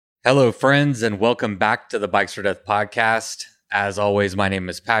Hello, friends, and welcome back to the Bikes for Death podcast. As always, my name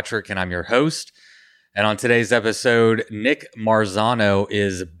is Patrick, and I'm your host. And on today's episode, Nick Marzano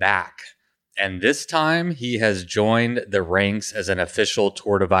is back. And this time, he has joined the ranks as an official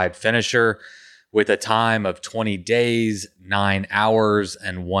Tour Divide finisher with a time of 20 days, 9 hours,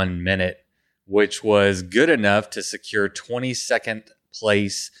 and 1 minute, which was good enough to secure 22nd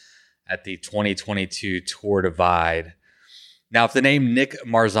place at the 2022 Tour Divide. Now, if the name Nick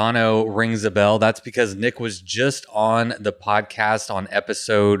Marzano rings a bell, that's because Nick was just on the podcast on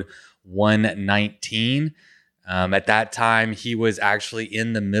episode 119. At that time, he was actually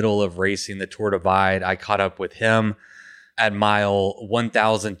in the middle of racing the Tour Divide. I caught up with him at mile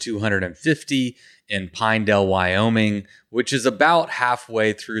 1,250 in Pinedale, Wyoming, which is about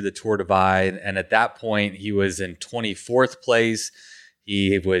halfway through the Tour Divide. And at that point, he was in 24th place.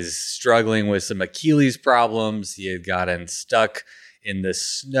 He was struggling with some Achilles problems. He had gotten stuck in the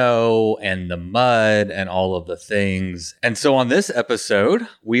snow and the mud and all of the things. And so on this episode,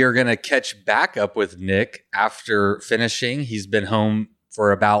 we are going to catch back up with Nick after finishing. He's been home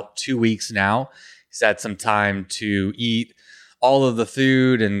for about 2 weeks now. He's had some time to eat all of the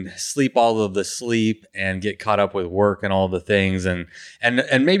food and sleep all of the sleep and get caught up with work and all the things and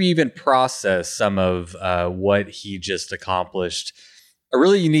maybe even process some of what he just accomplished. A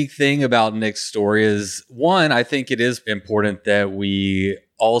really unique thing about Nick's story is, one, I think it is important that we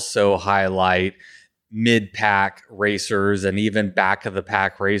also highlight mid-pack racers and even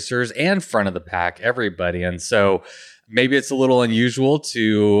back-of-the-pack racers and front-of-the-pack, everybody. And so maybe it's a little unusual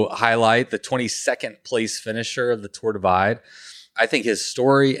to highlight the 22nd place finisher of the Tour Divide. I think his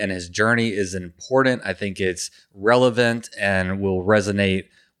story and his journey is important. I think it's relevant and will resonate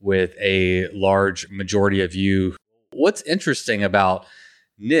with a large majority of you. What's interesting about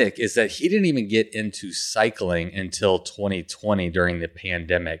Nick is that he didn't even get into cycling until 2020 during the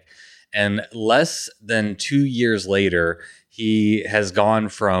pandemic. And less than 2 years later, he has gone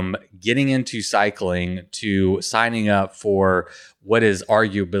from getting into cycling to signing up for what is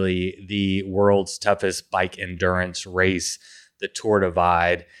arguably the world's toughest bike endurance race, the Tour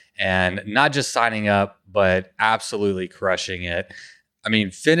Divide. And not just signing up, but absolutely crushing it. I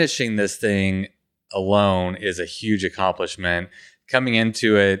mean, finishing this thing alone is a huge accomplishment. Coming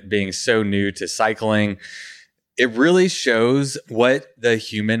into it, being so new to cycling, it really shows what the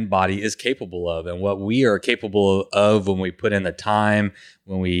human body is capable of and what we are capable of when we put in the time,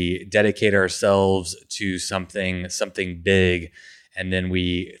 when we dedicate ourselves to something big, and then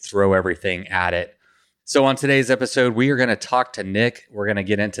we throw everything at it. So on today's episode, we are going to talk to Nick. We're going to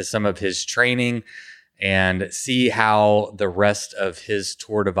get into some of his training and see how the rest of his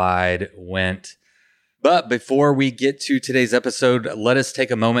Tour Divide went. But before we get to today's episode, let us take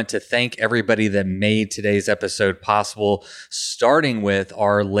a moment to thank everybody that made today's episode possible, starting with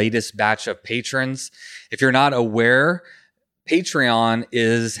our latest batch of patrons. If you're not aware, Patreon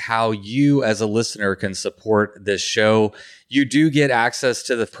is how you as a listener can support this show. You do get access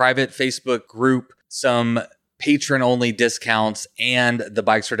to the private Facebook group, some patron-only discounts, and the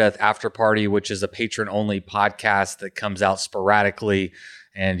Bikes for Death After Party, which is a patron-only podcast that comes out sporadically,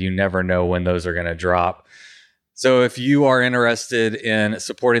 and you never know when those are going to drop. So if you are interested in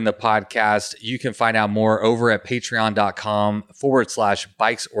supporting the podcast, you can find out more over at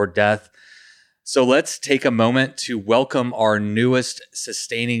patreon.com/bikesor-death. So let's take a moment to welcome our newest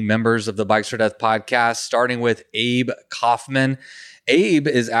sustaining members of the Bikes for Death podcast, starting with Abe Kaufman. Abe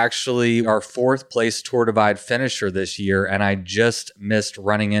is actually our 4th place Tour Divide finisher this year, and I just missed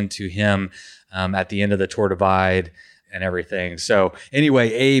running into him at the end of the Tour Divide and everything. So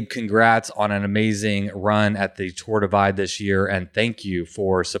anyway, Abe, congrats on an amazing run at the Tour Divide this year. And thank you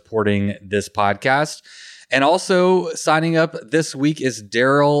for supporting this podcast. And also signing up this week is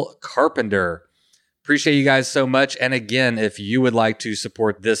Daryl Carpenter. Appreciate you guys so much. And again, if you would like to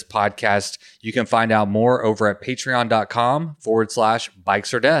support this podcast, you can find out more over at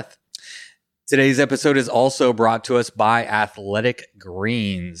patreon.com/bikesor-death. Today's episode is also brought to us by Athletic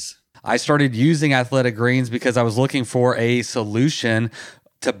Greens. I started using Athletic Greens because I was looking for a solution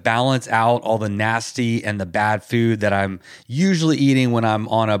to balance out all the nasty and the bad food that I'm usually eating when I'm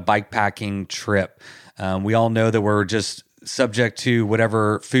on a bikepacking trip. We all know that we're just subject to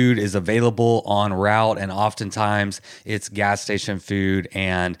whatever food is available en route, and oftentimes it's gas station food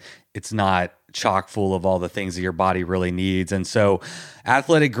and it's not chock full of all the things that your body really needs. And so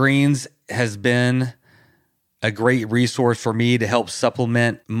Athletic Greens has been a great resource for me to help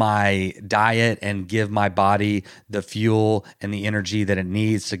supplement my diet and give my body the fuel and the energy that it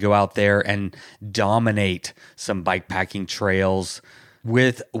needs to go out there and dominate some bikepacking trails.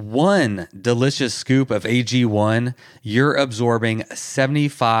 With one delicious scoop of AG1, you're absorbing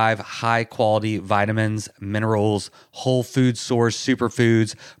 75 high-quality vitamins, minerals, whole food source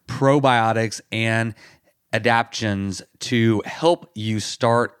superfoods, probiotics, and adaptogens to help you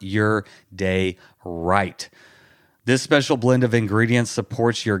start your day right. This special blend of ingredients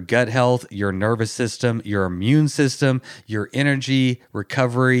supports your gut health, your nervous system, your immune system, your energy,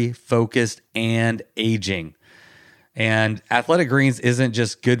 recovery, focus, and aging. And Athletic Greens isn't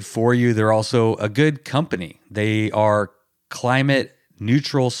just good for you, they're also a good company. They are climate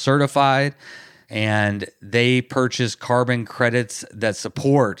neutral certified, and they purchase carbon credits that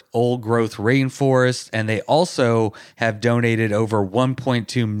support old growth rainforests. And they also have donated over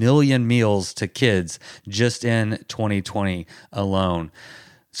 1.2 million meals to kids just in 2020 alone.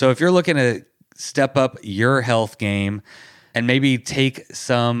 So if you're looking to step up your health game and maybe take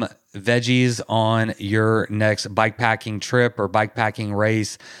some veggies on your next bikepacking trip or bikepacking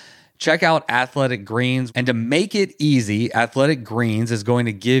race, check out Athletic Greens. And to make it easy, Athletic Greens is going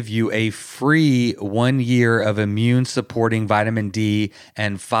to give you a free 1 year of immune supporting vitamin D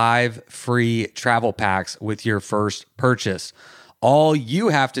and 5 free travel packs with your first purchase. All you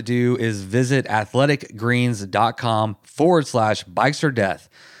have to do is visit athleticgreens.com/bikesor death.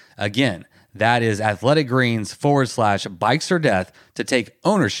 Again, that is athleticgreens.com/bikesor death to take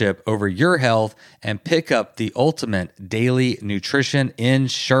ownership over your health and pick up the ultimate daily nutrition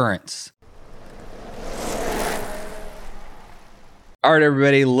insurance. All right,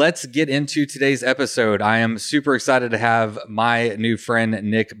 everybody, let's get into today's episode. I am super excited to have my new friend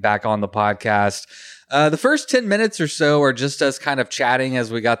Nick back on the podcast. The first 10 minutes or so are just us kind of chatting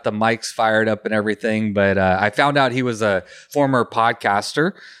as we got the mics fired up and everything. But I found out he was a former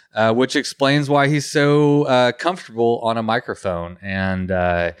podcaster, which explains why he's so comfortable on a microphone. And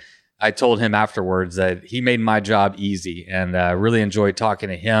I told him afterwards that he made my job easy, and really enjoyed talking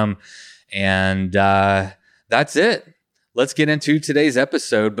to him. And that's it. Let's get into today's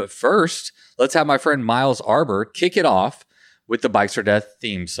episode. But first, let's have my friend Miles Arbor kick it off with the Bikes or Death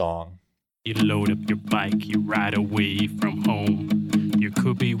theme song. You load up your bike, you ride away from home. You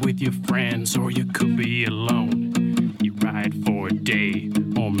could be with your friends or you could be alone. You ride for a day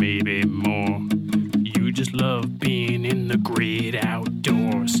or maybe more. You just love being in the great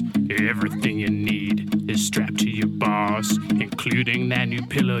outdoors. Everything you need is strapped to your bars, including that new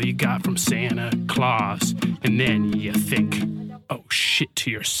pillow you got from Santa Claus. And then you think, oh shit, to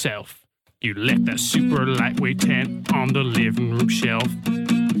yourself. You let that super lightweight tent on the living room shelf.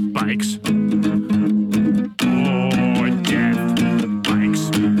 Bikes or death. Bikes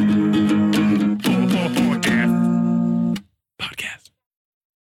or death. Podcast.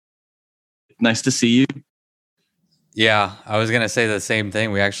 Nice to see you. Yeah, I was gonna say the same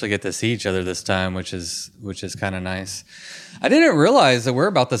thing. We actually get to see each other this time, which is kind of nice. I didn't realize that we're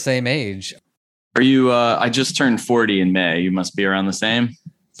about the same age. Are you? I just turned 40 in May. You must be around the same.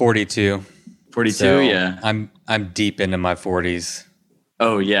 42. 42. So yeah. I'm deep into my 40s.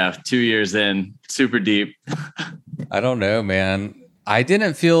 Oh yeah, 2 years in, super deep. I don't know, man. I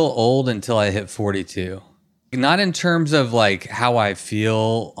didn't feel old until I hit 42. Not in terms of like how I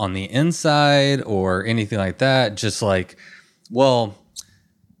feel on the inside or anything like that. Just like, well,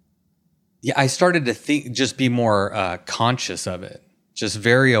 yeah, I started to think, just be more conscious of it. Just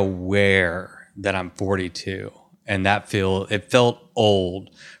very aware that I'm 42, and it felt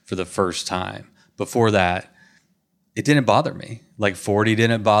old for the first time. Before that, it didn't bother me. Like 40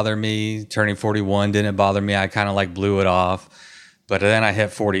 didn't bother me. Turning 41 didn't bother me. I kind of like blew it off. But then I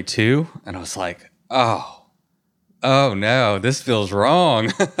hit 42 and I was like, oh no, this feels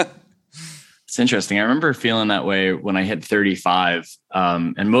wrong. It's interesting. I remember feeling that way when I hit 35.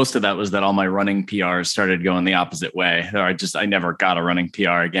 And most of that was that all my running PRs started going the opposite way. I never got a running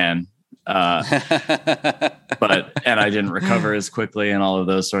PR again. And I didn't recover as quickly and all of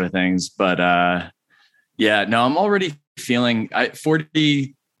those sort of things. But yeah, no, I'm already feeling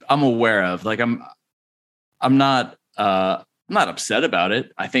 40. I'm aware of, like, I'm not upset about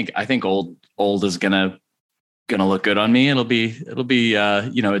it. I think old is gonna look good on me. It'll be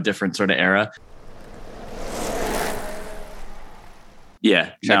a different sort of era.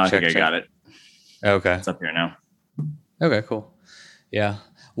 Yeah. I think I got it. Okay. It's up here now. Okay, cool. Yeah.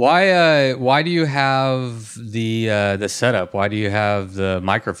 Why do you have the setup? Why do you have the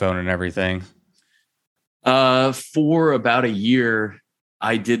microphone and everything? For about a year,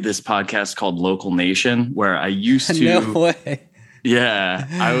 I did this podcast called Local Nation, where I used to. No way. Yeah,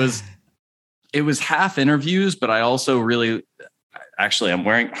 it was half interviews, but I also I'm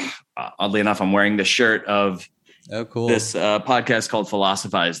wearing, oddly enough, I'm wearing the shirt of cool. This podcast called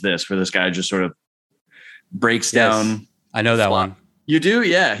Philosophize This, where this guy just sort of breaks down. I know that one. You do?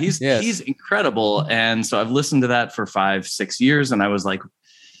 Yeah. Yes. He's incredible. And so I've listened to that for 5-6 years. And I was like,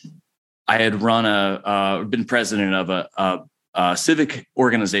 I had been president of a civic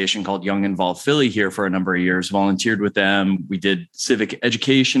organization called Young Involved Philly here for a number of years, volunteered with them. We did civic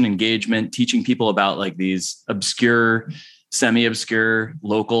education, engagement, teaching people about like these obscure, semi-obscure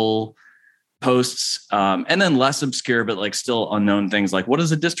local posts, and then less obscure, but like still unknown things like, what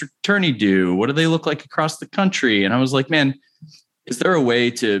does a district attorney do? What do they look like across the country? And I was like, man, is there a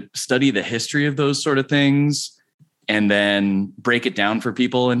way to study the history of those sort of things and then break it down for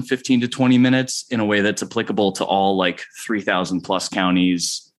people in 15 to 20 minutes in a way that's applicable to all like 3,000 plus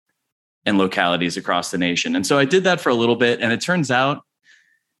counties and localities across the nation? And so I did that for a little bit, and it turns out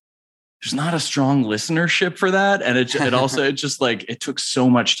there's not a strong listenership for that. And it also, it just like, it took so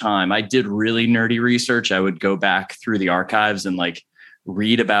much time. I did really nerdy research. I would go back through the archives and like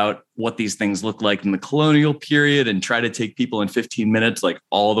read about what these things looked like in the colonial period and try to take people in 15 minutes, like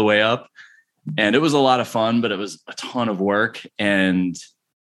all the way up. And it was a lot of fun, but it was a ton of work. And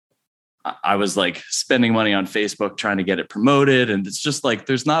I was like spending money on Facebook trying to get it promoted. And it's just like,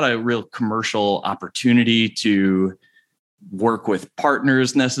 there's not a real commercial opportunity to work with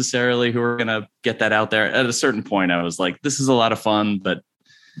partners necessarily who are going to get that out there. At a certain point, I was like, this is a lot of fun, but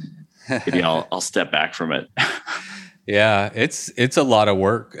maybe I'll step back from it. Yeah, it's a lot of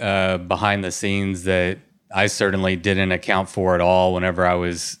work behind the scenes that I certainly didn't account for at all whenever I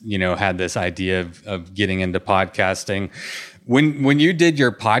was, had this idea of getting into podcasting. When you did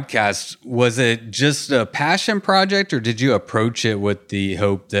your podcast, was it just a passion project, or did you approach it with the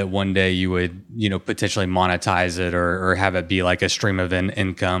hope that one day you would, potentially monetize it or have it be like a stream of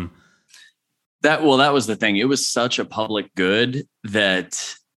income? That was the thing. It was such a public good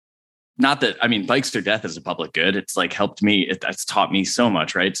that, Bikes to Death is a public good. It's like helped me. It's taught me so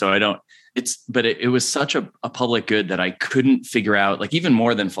much, right? So it was such a public good that I couldn't figure out, like even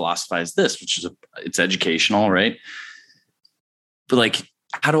more than Philosophize This, which is it's educational, right? But like,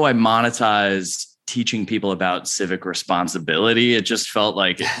 how do I monetize teaching people about civic responsibility? It just felt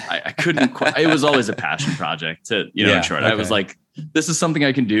like I couldn't quite, it was always a passion project in short. Okay. I was like, this is something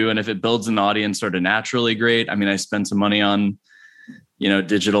I can do. And if it builds an audience sort of naturally, great. I mean, I spent some money on,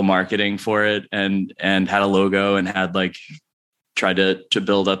 digital marketing for it and had a logo and had like tried to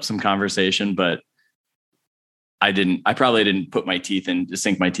build up some conversation, but I probably didn't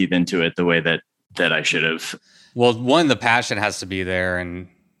sink my teeth into it the way that I should have. Well, one, the passion has to be there, and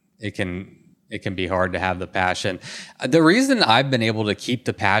it can be hard to have the passion. The reason I've been able to keep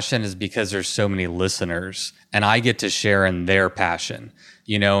the passion is because there's so many listeners, and I get to share in their passion,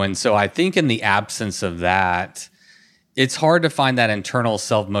 and so I think in the absence of that, it's hard to find that internal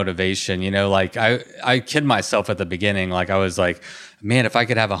self-motivation, like I kid myself at the beginning. Like I was like, man, if I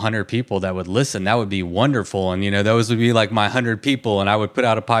could have 100 people that would listen, that would be wonderful. And, those would be like my 100 people, and I would put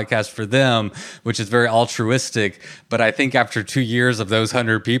out a podcast for them, which is very altruistic. But I think after 2 years of those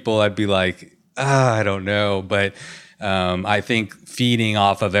 100 people, I'd be like, I don't know. But I think feeding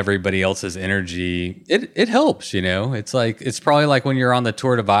off of everybody else's energy, it helps, It's like, it's probably like when you're on the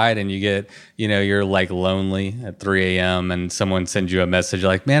Tour Divide and you get, you're like lonely at 3 a.m. and someone sends you a message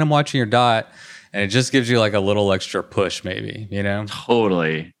like, man, I'm watching your dot. And it just gives you like a little extra push maybe,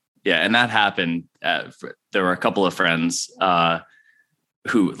 Totally. Yeah. And that happened. There were a couple of friends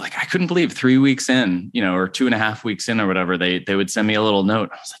who, like, I couldn't believe 3 weeks in, or 2.5 weeks in or whatever, they would send me a little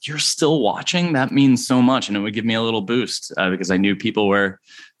note. I was like, you're still watching? That means so much. And it would give me a little boost because I knew people were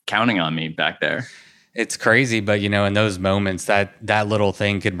counting on me back there. It's crazy, but in those moments, that little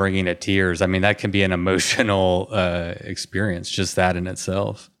thing could bring you to tears. I mean, that can be an emotional experience, just that in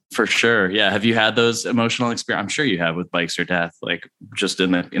itself. For sure. Yeah. Have you had those emotional experiences? I'm sure you have with Bikes or Death, like just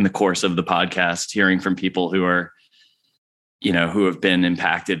in the course of the podcast, hearing from people who are, who have been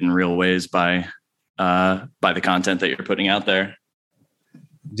impacted in real ways by the content that you're putting out there.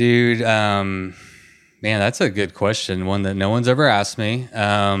 Dude, man, that's a good question. One that no one's ever asked me.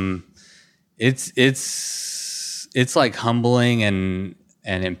 It's like humbling and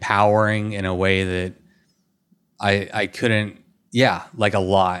empowering in a way that I couldn't. Yeah, like a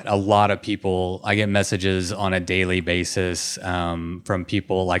lot of people. I get messages on a daily basis from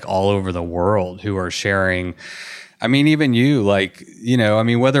people like all over the world who are sharing. I mean, even you, like,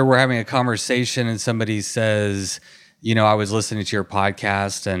 whether we're having a conversation and somebody says, I was listening to your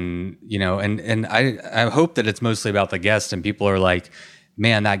podcast and, and I hope that it's mostly about the guest and people are like,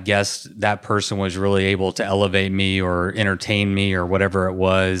 man, that person was really able to elevate me or entertain me or whatever it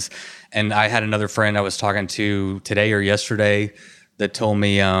was. And I had another friend I was talking to today or yesterday that told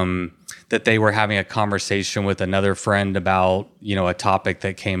me that that they were having a conversation with another friend about, a topic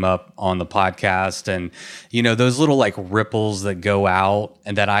that came up on the podcast. And, those little like ripples that go out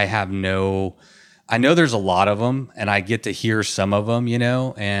and that I know there's a lot of them and I get to hear some of them,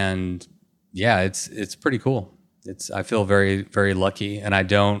 and yeah, it's pretty cool. I feel very, very lucky, and I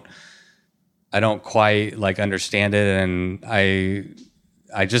don't quite like understand it. And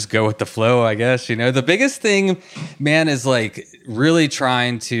I just go with the flow, I guess. The biggest thing, man, is like really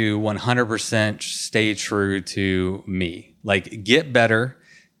trying to 100% stay true to me, like get better,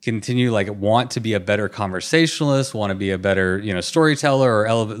 continue, like want to be a better conversationalist, want to be a better, storyteller,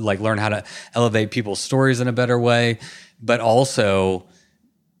 or learn how to elevate people's stories in a better way. But also,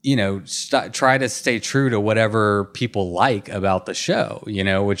 try to stay true to whatever people like about the show,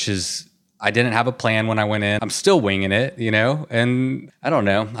 which is, I didn't have a plan when I went in. I'm still winging it, and I don't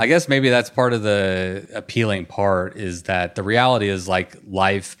know. I guess maybe that's part of the appealing part, is that the reality is like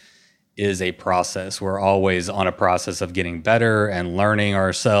life is a process. We're always on a process of getting better and learning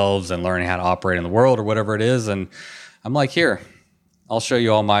ourselves and learning how to operate in the world or whatever it is. And I'm like, here, I'll show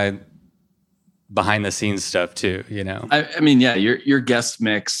you all my behind the scenes stuff too, I mean, yeah, your guest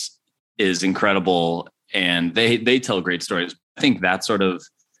mix is incredible, and they tell great stories. I think that sort of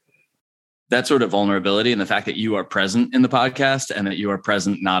vulnerability and the fact that you are present in the podcast, and that you are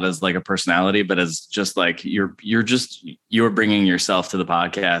present not as like a personality, but as just like you're bringing yourself to the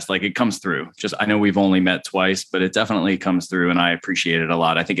podcast. Like it comes through. I know we've only met twice, but it definitely comes through, and I appreciate it a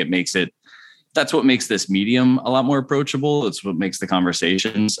lot. I think that's what makes this medium a lot more approachable. It's what makes the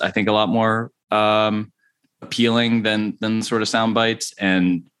conversations, I think, a lot more appealing than sort of sound bites.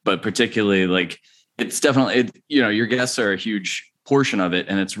 But particularly like it's definitely, your guests are a huge portion of it.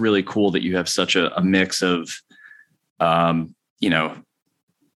 And it's really cool that you have such a mix of,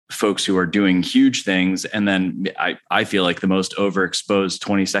 folks who are doing huge things. And then I feel like the most overexposed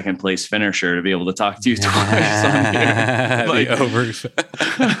 22nd place finisher to be able to talk to you twice on here.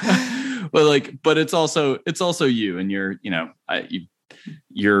 But it's also you and your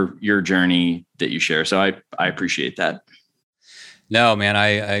journey that you share. So I appreciate that. No,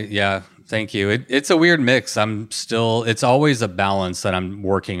 man, yeah. Thank you. It's a weird mix. It's always a balance that I'm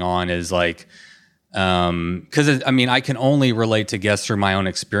working on, is like, because I can only relate to guests through my own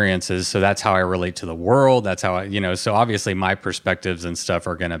experiences. So that's how I relate to the world. That's how so obviously my perspectives and stuff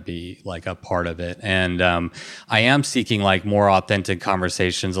are going to be like a part of it. And I am seeking like more authentic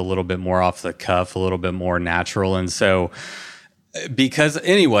conversations, a little bit more off the cuff, a little bit more natural. And so, because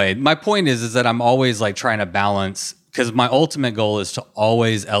anyway, my point is that I'm always like trying to balance, because my ultimate goal is to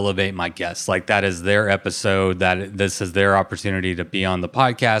always elevate my guests. Like that is their episode, that this is their opportunity to be on the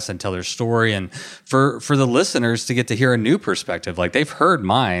podcast and tell their story. And for the listeners to get to hear a new perspective, like they've heard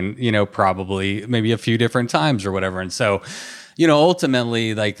mine, probably maybe a few different times or whatever. And so,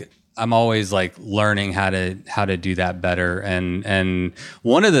 ultimately, like I'm always like learning how to do that better. And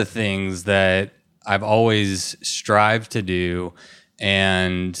one of the things that I've always strived to do,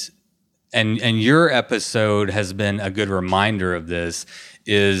 and your episode has been a good reminder of this,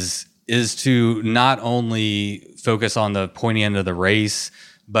 is to not only focus on the pointy end of the race,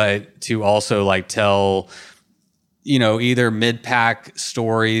 but to also like tell, either mid-pack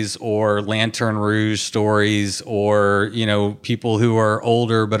stories or Lantern Rouge stories, or, people who are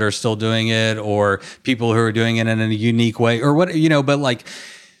older but are still doing it, or people who are doing it in a unique way, or what,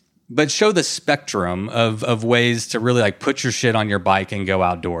 but show the spectrum of ways to really like put your shit on your bike and go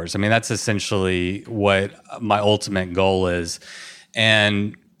outdoors. I mean, that's essentially what my ultimate goal is.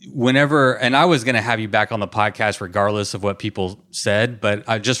 And I was going to have you back on the podcast regardless of what people said,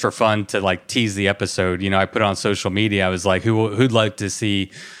 but just for fun to like tease the episode, I put it on social media. I was like, who'd like to see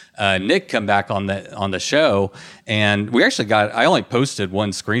Nick come back on the show? And we actually I only posted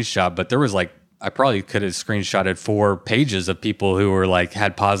one screenshot, but there was like, I probably could have screenshotted 4 pages of people who were like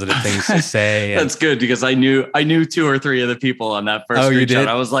had positive things to say. That's good, because I knew 2 or 3 of the people on that first screenshot. You did?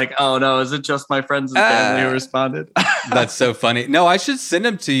 I was like, oh no, is it just my friends and family who responded? That's so funny. No, I should send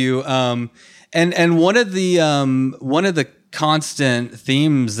them to you. And one of the constant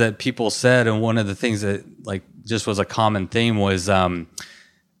themes that people said, and one of the things that like just was a common theme was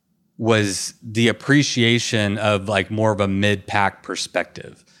the appreciation of like more of a mid-pack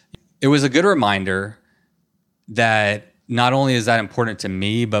perspective. It was a good reminder that not only is that important to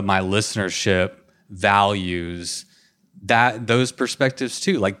me, but my listenership values those perspectives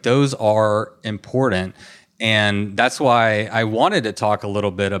too. Like those are important. And that's why I wanted to talk a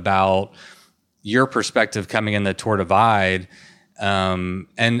little bit about your perspective coming in the Tour Divide. And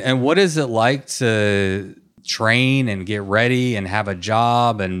what is it like to train and get ready and have a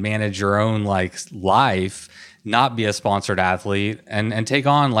job and manage your own like life not be a sponsored athlete and take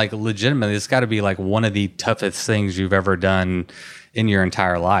on like legitimately, it's got to be like one of the toughest things you've ever done in your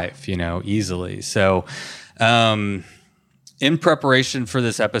entire life, you know, easily. So, in preparation for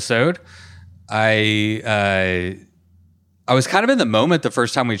this episode, I was kind of in the moment the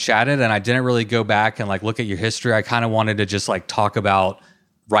first time we chatted, and I didn't really go back and like look at your history. I kind of wanted to just like talk about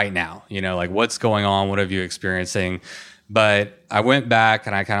right now, you know, like what's going on, what have you experiencing? But I went back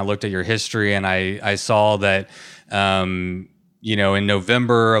and I kind of looked at your history, and I saw that, you know, in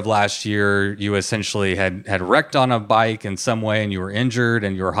November of last year, you essentially had wrecked on a bike in some way, and you were injured,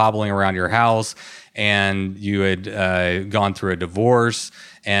 and you were hobbling around your house, and you had gone through a divorce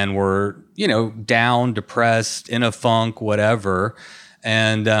and were, you know, down, depressed, in a funk, whatever.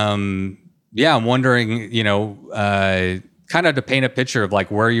 And yeah, I'm wondering, you know, kind of to paint a picture of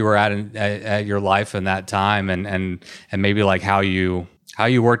like where you were at your life in that time, and maybe like how you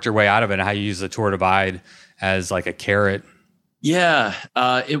worked your way out of it, and how you used the Tour Divide as like a carrot. Yeah,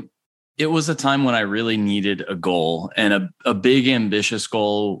 it was a time when I really needed a goal, and a big ambitious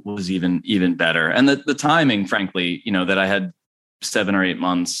goal was even better. And the timing, frankly, you know, that I had 7 or 8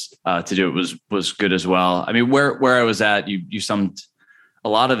 months to do it was good as well. I mean, where I was at, you summed a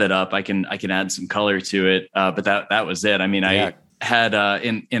lot of it up. I can add some color to it, but that was it. I mean, yeah. I had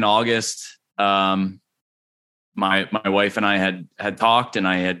in August, my wife and I had talked, and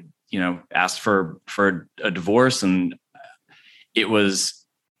I had, you know, asked for a divorce, and it was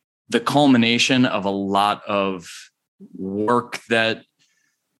the culmination of a lot of work that,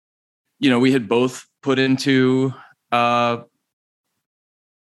 you know, we had both put into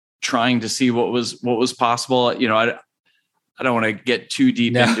trying to see what was possible. You know, I don't want to get too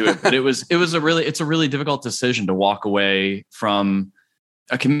deep into it, but it's a really difficult decision to walk away from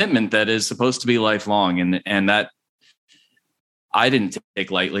a commitment that is supposed to be lifelong. And that I didn't take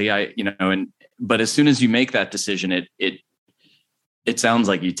lightly. But as soon as you make that decision, it sounds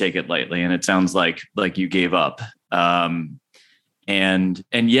like you take it lightly, and it sounds like you gave up. And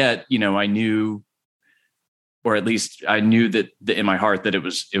yet, you know, I knew, or at least I knew that in my heart that it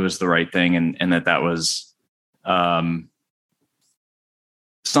was the right thing, and that was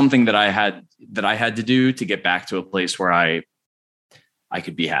something that I had to do to get back to a place where I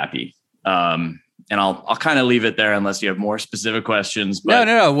could be happy. And I'll kind of leave it there unless you have more specific questions. But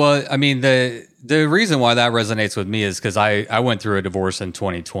No. Well, I mean, the reason why that resonates with me is because I went through a divorce in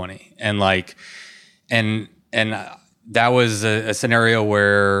 2020, and that was a scenario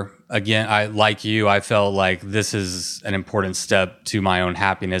where, again, I felt like this is an important step to my own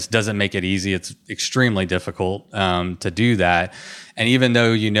happiness. Doesn't make it easy. It's extremely difficult to do that. And even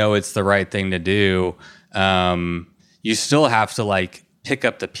though you know it's the right thing to do, you still have to like pick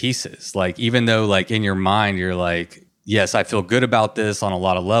up the pieces. Like, even though like in your mind, you're like, yes, I feel good about this on a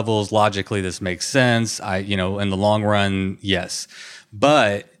lot of levels. Logically, this makes sense. In the long run, yes.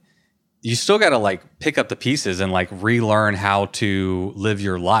 But you still got to like pick up the pieces and like relearn how to live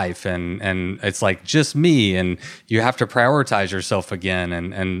your life. And it's like just me, and you have to prioritize yourself again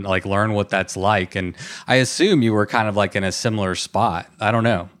and like learn what that's like. And I assume you were kind of like in a similar spot. I don't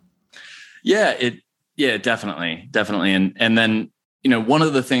know. Yeah, definitely. And then, you know, one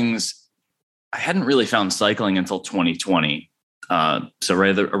of the things, I hadn't really found cycling until 2020. So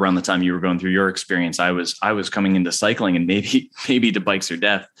right around the time you were going through your experience, I was coming into cycling, and maybe to Bikes or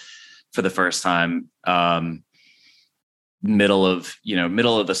Death for the first time, middle of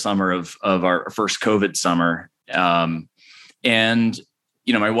the summer of our first COVID summer. And,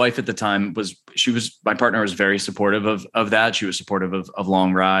 you know, my wife at the time my partner was very supportive of that. She was supportive of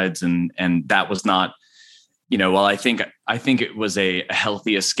long rides, and that was not, you know, well, I think it was a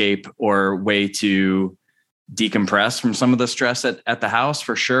healthy escape or way to decompress from some of the stress at the house,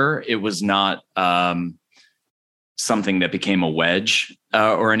 for sure. It was not something that became a wedge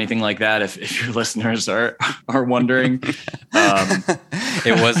or anything like that. If your listeners are wondering,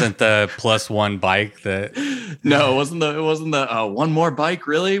 it wasn't the +1 bike that. No, it wasn't the one more bike.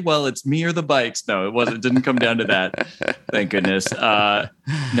 Really? Well, it's me or the bikes. No, it wasn't. It didn't come down to that. Thank goodness.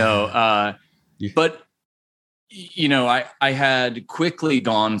 No, but you know, I had quickly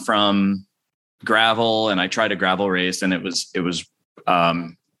gone from gravel, and I tried a gravel race, and it was,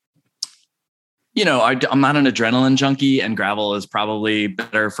 you know, I'm not an adrenaline junkie, and gravel is probably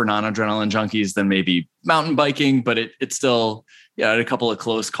better for non-adrenaline junkies than maybe mountain biking, but it still, yeah, I had a couple of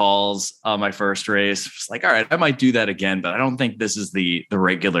close calls on my first race. It's like, all right, I might do that again, but I don't think this is the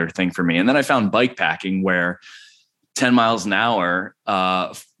regular thing for me. And then I found bike packing, where 10 miles an hour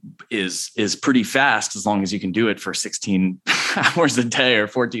is pretty fast, as long as you can do it for 16 hours a day or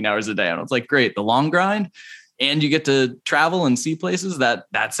 14 hours a day. And it's like, great, the long grind, and you get to travel and see places,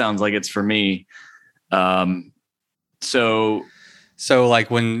 that sounds like it's for me. And So like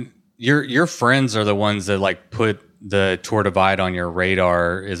when your friends are the ones that like put the Tour Divide on your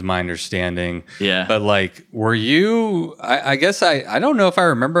radar, is my understanding. Yeah. But like, were you, I guess I don't know if I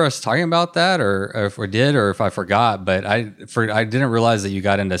remember us talking about that or if we did, or if I forgot, but I didn't realize that you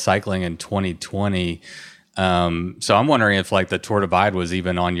got into cycling in 2020. So I'm wondering if like the Tour Divide was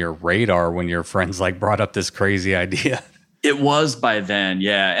even on your radar when your friends like brought up this crazy idea. It was by then,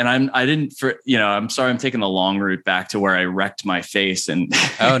 yeah. And I'm sorry, I'm taking the long route back to where I wrecked my face in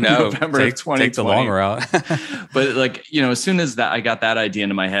November of 2020. Take the long route. But like, as soon as that I got that idea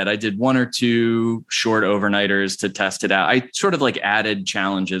into my head, I did 1 or 2 short overnighters to test it out. I sort of like added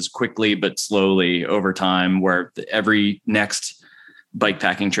challenges quickly but slowly over time, where every next bike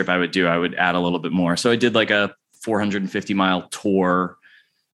packing trip I would do, I would add a little bit more. So I did like a 450-mile tour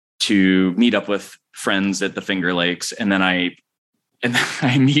to meet up with friends at the Finger Lakes. And then I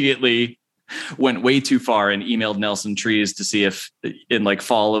immediately went way too far and emailed Nelson Trees to see if in like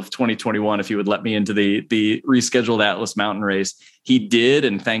fall of 2021, if he would let me into the rescheduled Atlas Mountain Race. He did.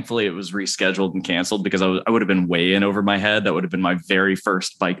 And thankfully it was rescheduled and canceled, because I would have been way in over my head. That would have been my very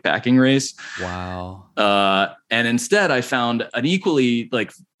first bike packing race. Wow. And instead I found an equally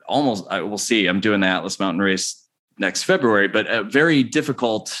we'll see, I'm doing the Atlas Mountain Race next February, but a very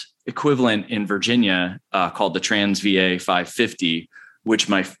difficult equivalent in Virginia called the Trans VA 550, which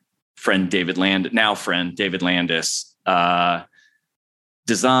my friend David Landis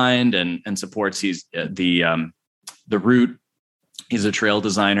designed and supports. He's the route. He's a trail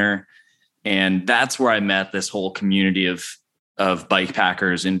designer, and that's where I met this whole community of bike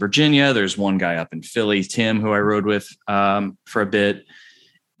packers in Virginia. There's one guy up in Philly, Tim, who I rode with for a bit,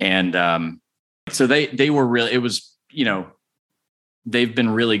 and so they were really. It was they've been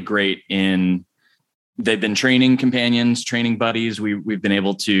really great they've been training companions, training buddies. We've been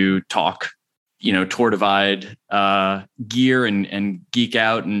able to talk, Tour Divide gear and geek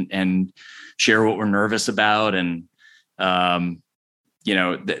out and share what we're nervous about. And,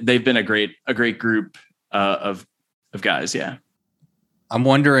 they've been a great group of guys. Yeah. I'm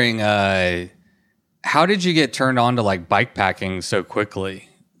wondering, how did you get turned on to like bike packing so quickly?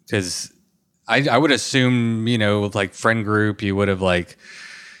 Because I would assume, with like friend group, you would have like,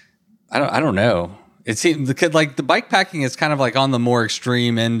 I don't know. It seems like the bike packing is kind of like on the more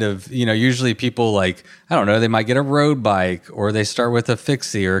extreme end of, usually people like, I don't know, they might get a road bike or they start with a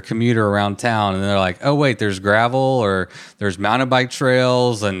fixie or a commuter around town. And they're like, oh wait, there's gravel or there's mountain bike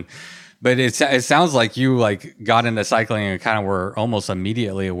trails. But it sounds like you like got into cycling and kind of were almost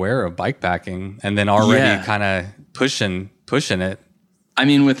immediately aware of bike packing and then already kind of pushing it. I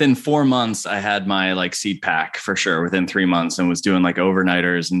mean, within 4 months, I had my like seat pack for sure within 3 months, and was doing like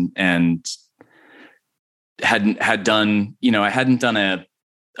overnighters and hadn't done a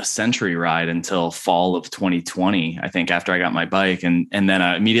century ride until fall of 2020, I think, after I got my bike. And then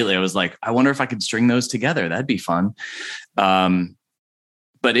immediately I was like, I wonder if I could string those together. That'd be fun.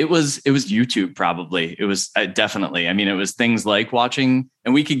 But it was YouTube probably. It was definitely, it was things like watching,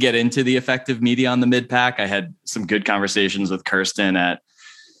 and we could get into the effective media on the mid pack. I had some good conversations with Kirsten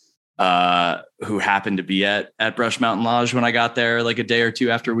who happened to be at Brush Mountain Lodge when I got there, like a day or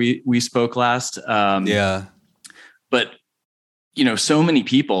two after we spoke last. But so many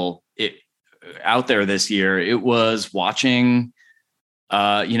people out there this year. It was watching,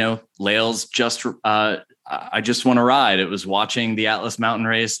 Lael's I just want to ride. It was watching the Atlas Mountain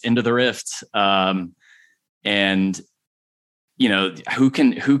Race Into the Rift. And who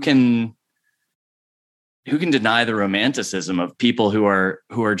can deny the romanticism of people who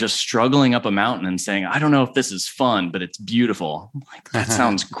are just struggling up a mountain and saying, I don't know if this is fun, but it's beautiful. Like, that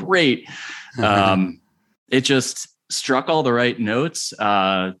sounds great. It just struck all the right notes.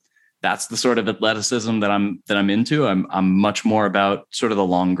 That's the sort of athleticism that I'm into. I'm much more about sort of the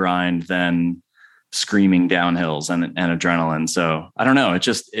long grind than screaming downhills and adrenaline. So I don't know.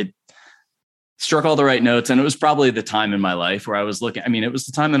 It struck all the right notes. And it was probably the time in my life where I was looking. It was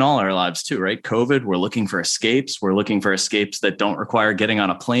the time in all our lives too, right? COVID, we're looking for escapes. We're looking for escapes that don't require getting on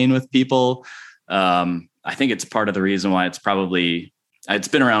a plane with people. I think it's part of the reason why it's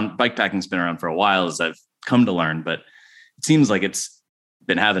been around. Bikepacking's been around for a while, as I've come to learn, but it seems like it's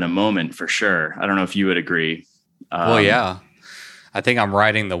been having a moment for sure. I don't know if you would agree. Well, yeah. I think I'm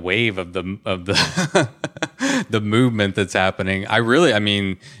riding the wave of the the movement that's happening.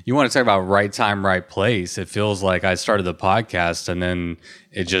 You want to talk about right time, right place. It feels like I started the podcast and then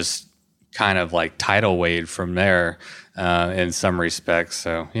it just kind of like tidal wave from there in some respects.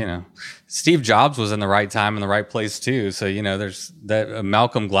 So, Steve Jobs was in the right time in the right place too. So, there's that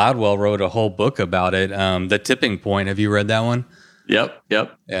Malcolm Gladwell wrote a whole book about it. The Tipping Point. Have you read that one? Yep.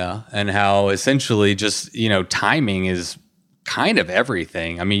 Yeah. And how essentially just, timing is kind of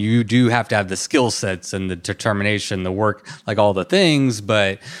everything. I mean, you do have to have the skill sets and the determination, the work, like all the things,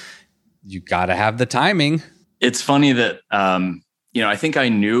 but you got to have the timing. It's funny that, I think I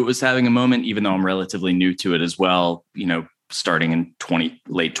knew it was having a moment, even though I'm relatively new to it as well, starting in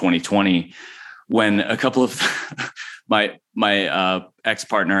late 2020, when a couple of my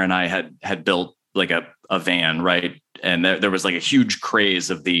ex-partner and I had built like a van, right? And there was like a huge craze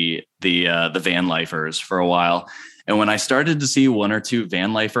of the van lifers for a while. And when I started to see one or two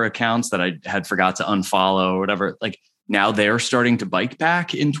van lifer accounts that I had forgot to unfollow or whatever, like now they're starting to bike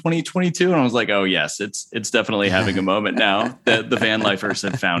pack in 2022. And I was like, oh yes, it's definitely having a moment now. The van lifers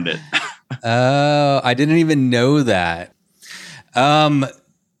have found it. Oh, I didn't even know that. All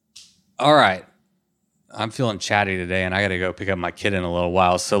right. I'm feeling chatty today and I got to go pick up my kid in a little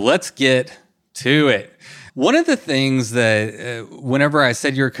while. So let's get to it. One of the things that whenever I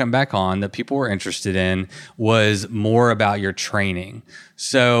said you were come back on that people were interested in was more about your training.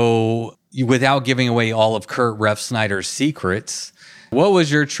 So without giving away all of Kurt Refsnyder's secrets, what was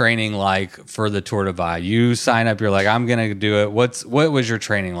your training like for the Tour Divide? You sign up, you're like, I'm going to do it. What was your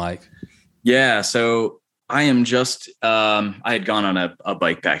training like? Yeah. So I am just, I had gone on a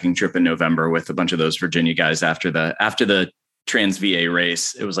bike packing trip in November with a bunch of those Virginia guys after the Trans VA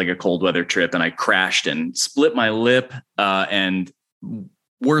race. It was like a cold weather trip and I crashed and split my lip, and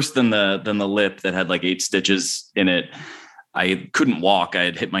worse than the lip that had like 8 stitches in it. I couldn't walk. I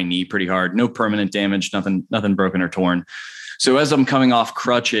had hit my knee pretty hard, no permanent damage, nothing broken or torn. So as I'm coming off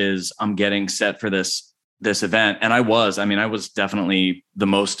crutches, I'm getting set for this event. And I was definitely the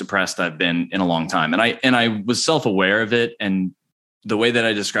most depressed I've been in a long time. And I was self-aware of it. And the way that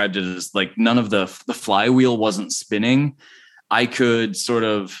I described it is like none of the flywheel wasn't spinning. I could sort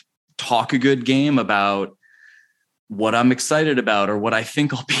of talk a good game about what I'm excited about or what I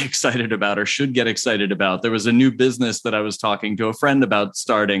think I'll be excited about or should get excited about. There was a new business that I was talking to a friend about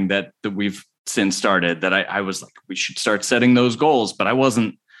starting that we've since started that I was like, we should start setting those goals, but I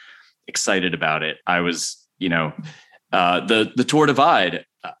wasn't excited about it. I was, the Tour Divide,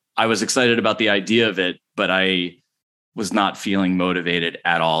 I was excited about the idea of it, but I was not feeling motivated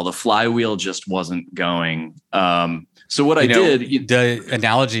at all. The flywheel just wasn't going. So what I did, the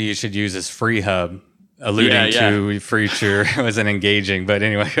analogy you should use is Free Hub, alluding to Future wasn't engaging. But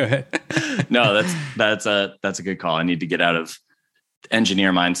anyway, go ahead. No, that's a good call. I need to get out of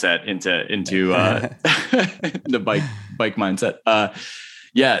engineer mindset into the bike mindset.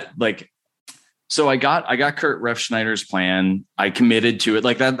 So I got Kurt Refsnyder's plan. I committed to it.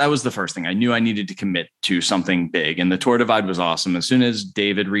 Like that was the first thing. I knew I needed to commit to something big. And the Tour Divide was awesome. As soon as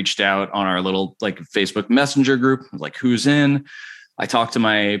David reached out on our little like Facebook Messenger group, I was like, who's in? I talked to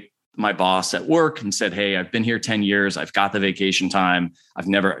my boss at work and said, hey, I've been here 10 years. I've got the vacation time. I've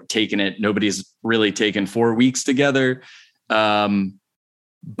never taken it. Nobody's really taken 4 weeks together.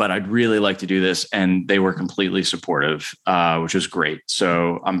 But I'd really like to do this. And they were completely supportive, which was great.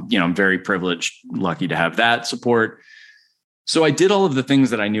 So I'm very privileged, lucky to have that support. So I did all of the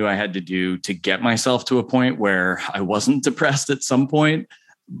things that I knew I had to do to get myself to a point where I wasn't depressed at some point,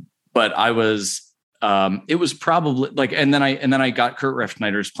 but I was, it was probably like, and then I got Kurt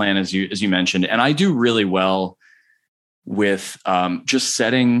Refsnyder's plan, as you mentioned, and I do really well with just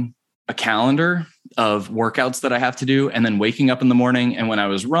setting a calendar of workouts that I have to do and then waking up in the morning. And when I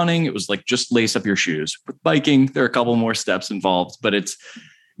was running, it was like, just lace up your shoes. With biking, there are a couple more steps involved, but it's,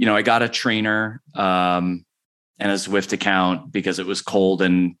 I got a trainer and a Zwift account because it was cold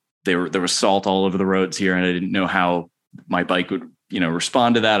and there was salt all over the roads here. And I didn't know how my bike would,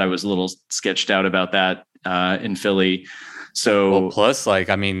 respond to that. I was a little sketched out about that in Philly. So plus,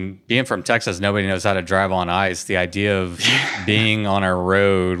 being from Texas, nobody knows how to drive on ice. The idea of being on a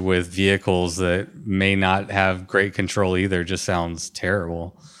road with vehicles that may not have great control either just sounds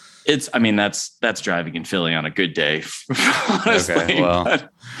terrible. That's driving in Philly on a good day, honestly. Okay, well,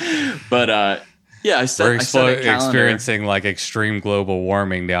 but I set we're a calendar. experiencing like extreme global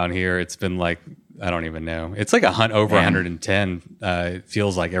warming down here. It's been like, I don't even know. It's like over 110. It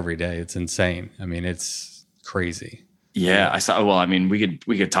feels like every day. It's insane. It's crazy. Yeah, I saw. Well, we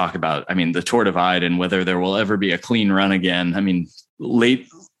could talk about, the Tour Divide and whether there will ever be a clean run again.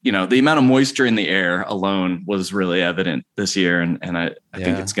 The amount of moisture in the air alone was really evident this year. And I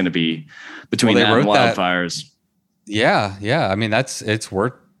think it's going to be between that and wildfires. Yeah. It's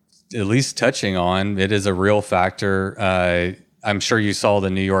worth at least touching on. It is a real factor. I'm sure you saw the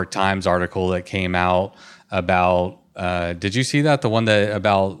New York Times article that came out about, did you see that? The one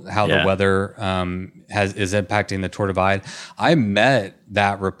about how the weather is impacting the Tour Divide. I met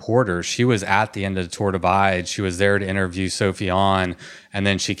that reporter. She was at the end of the Tour Divide. She was there to interview Sofiane, and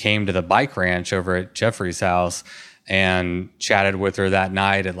then she came to the bike ranch over at Jeffrey's house and chatted with her that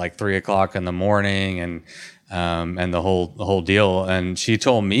night at like 3 o'clock in the morning, and the whole deal. And she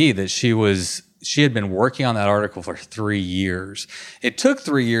told me that she had been working on that article for 3 years. It took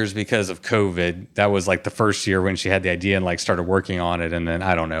 3 years because of COVID. That was like the first year when she had the idea and like started working on it. And then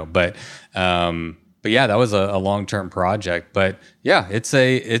I don't know, but yeah, that was a long-term project. But yeah, it's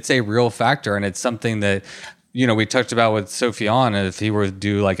a real factor, and it's something that, you know, we talked about with Sofiane. If he were to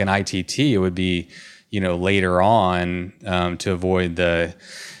do like an ITT, it would be, you know, later on to avoid the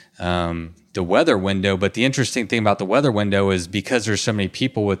weather window. But the interesting thing about the weather window is because there's so many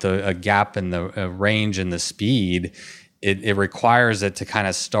people with a gap in the range and the speed, it requires it to kind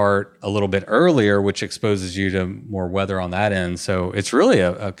of start a little bit earlier, which exposes you to more weather on that end. So it's really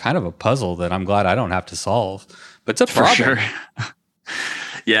a kind of a puzzle that I'm glad I don't have to solve, but it's a problem. For sure.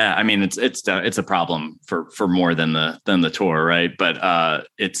 Yeah. I mean, it's a problem for more than the Tour. Right. But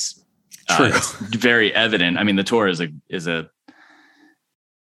it's very evident. I mean, the Tour is a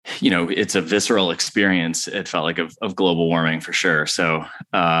you know, it's a visceral experience. It felt like of global warming for sure. So,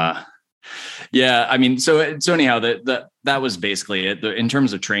 yeah, I mean, so anyhow, that was basically it. In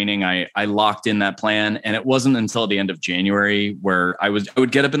terms of training, I locked in that plan, and it wasn't until the end of January where I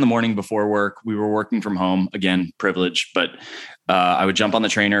would get up in the morning before work. We were working from home, again, privilege, but I would jump on the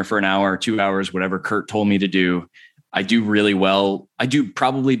trainer for an hour, 2 hours, whatever Kurt told me to do. I do really well. I do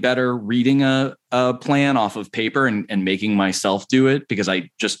probably better reading a plan off of paper and making myself do it, because I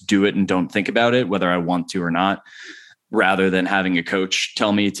just do it and don't think about it, whether I want to or not, rather than having a coach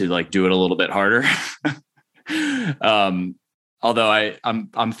tell me to like do it a little bit harder. Although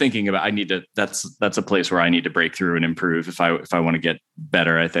I'm thinking about, that's a place where I need to break through and improve if I want to get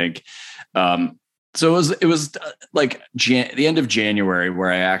better, I think. So it was like the end of January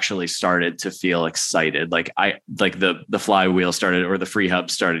where I actually started to feel excited. Like the flywheel started, or the free hub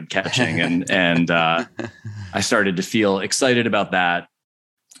started catching, and I started to feel excited about that.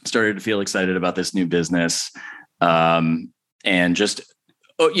 Started to feel excited about this new business, and just,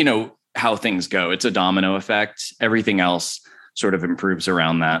 you know, how things go. It's a domino effect. Everything else sort of improves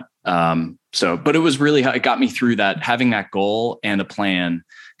around that. But it was really how it got me through that. Having that goal and a plan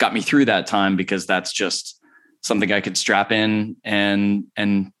got me through that time, because that's just something I could strap in and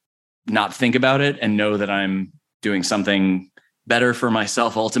not think about it, and know that I'm doing something better for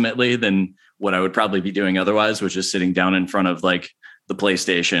myself ultimately than what I would probably be doing otherwise, which is sitting down in front of like the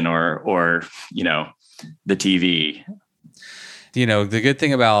PlayStation or, you know, the TV. You know, the good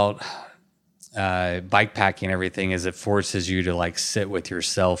thing about bike packing and everything is it forces you to like sit with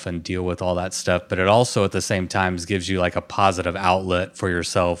yourself and deal with all that stuff, but it also at the same time gives you like a positive outlet for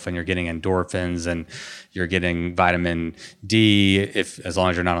yourself, and you're getting endorphins and you're getting vitamin D as long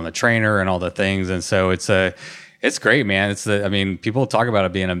as you're not on the trainer and all the things. And so it's great, man. I mean, people talk about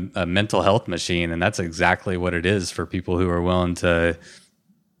it being a mental health machine, and that's exactly what it is for people who are willing to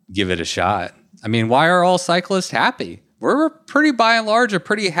give it a shot. I mean, why are all cyclists happy? We're pretty, by and large, a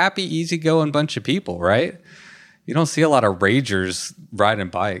pretty happy, easygoing bunch of people, right? You don't see a lot of ragers riding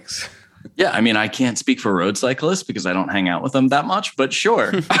bikes. Yeah, I mean, I can't speak for road cyclists because I don't hang out with them that much, but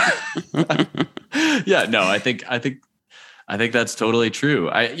sure. Yeah, no, I think that's totally true.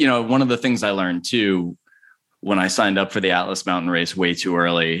 One of the things I learned too, when I signed up for the Atlas Mountain Race way too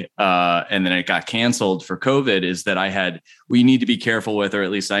early, and then it got canceled for COVID, is that we need to be careful with, or at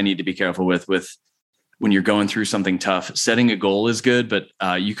least I need to be careful with when you're going through something tough. Setting a goal is good, but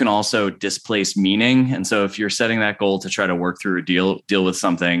you can also displace meaning. And so if you're setting that goal to try to work through a deal with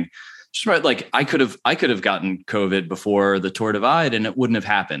something, just right, like I could have gotten COVID before the Tour Divide, and it wouldn't have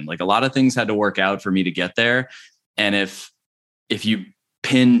happened. Like a lot of things had to work out for me to get there. And if you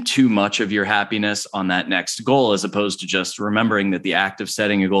pin too much of your happiness on that next goal, as opposed to just remembering that the act of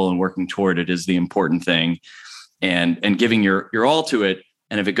setting a goal and working toward it is the important thing, and giving your all to it.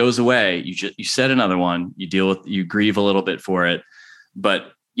 And if it goes away, you set another one, you grieve a little bit for it.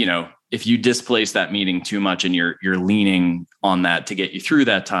 But, you know, if you displace that meaning too much and you're leaning on that to get you through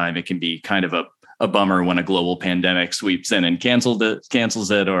that time, it can be kind of a bummer when a global pandemic sweeps in and cancels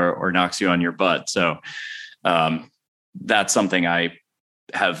it or knocks you on your butt. So that's something I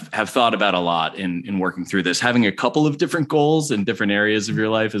have thought about a lot in working through this. Having a couple of different goals in different areas of your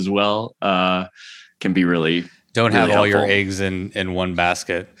life as well can be really Don't have all your eggs in one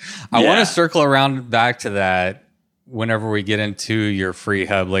basket. I want to circle around back to that whenever we get into your free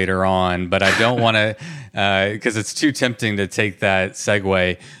hub later on, but I don't want to, because it's too tempting to take that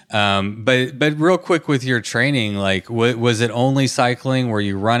segue. But real quick with your training, like, was it only cycling? Were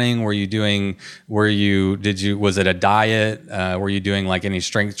you running? Was it a diet? Were you doing like any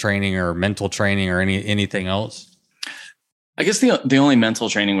strength training or mental training or anything else? I guess the only mental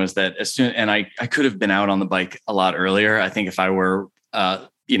training was that and I could have been out on the bike a lot earlier. I think if I were,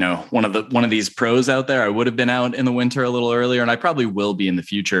 one of these pros out there, I would have been out in the winter a little earlier, and I probably will be in the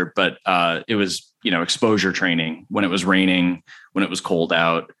future. But it was, exposure training when it was raining, when it was cold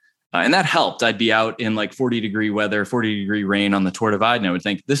out, and that helped. I'd be out in like 40-degree weather, 40-degree rain on the Tour Divide, and I would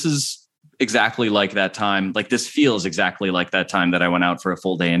think, this is exactly like that time. Like, this feels exactly like that time that I went out for a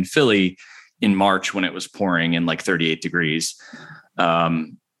full day in Philly in March when it was pouring in like 38 degrees.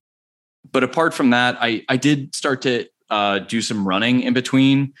 But apart from that, I did start to do some running in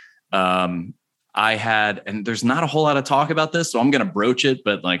between. And there's not a whole lot of talk about this, so I'm going to broach it,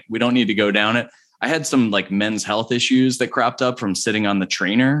 but like, we don't need to go down it. I had some like men's health issues that cropped up from sitting on the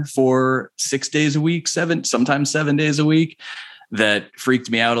trainer for 6 days a week, sometimes 7 days a week, that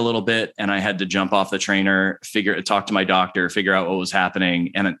freaked me out a little bit. And I had to jump off the trainer, talk to my doctor, figure out what was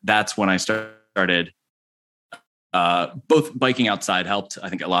happening. And that's when I started, both biking outside helped. I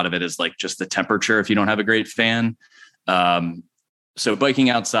think a lot of it is like just the temperature if you don't have a great fan. So biking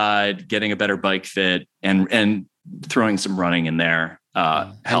outside, getting a better bike fit, and throwing some running in there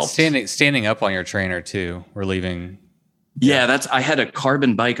helped. And standing up on your trainer too, relieving. Yeah, I had a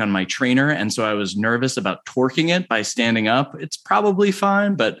carbon bike on my trainer, and so I was nervous about torquing it by standing up. It's probably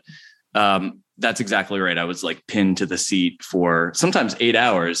fine, but that's exactly right. I was like pinned to the seat for sometimes 8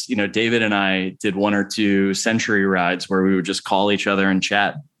 hours. David and I did 1 or 2 Century rides where we would just call each other and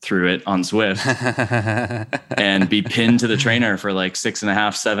chat through it on Zwift and be pinned to the trainer for like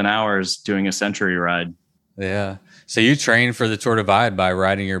 6.5, 7 hours doing a Century ride. Yeah. So you trained for the Tour Divide by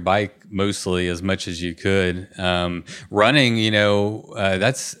riding your bike mostly as much as you could. Running,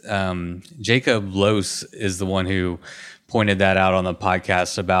 that's Jacob Lose is the one who pointed that out on the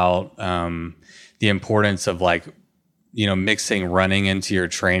podcast about the importance of like, mixing running into your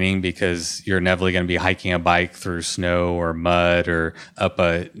training, because you're inevitably going to be hiking a bike through snow or mud or up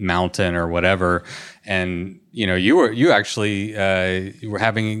a mountain or whatever. And, you actually were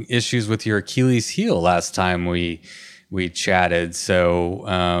having issues with your Achilles heel last time we chatted. So,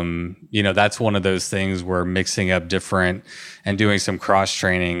 that's one of those things where mixing up different and doing some cross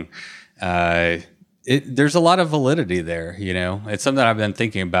training, there's a lot of validity there. It's something I've been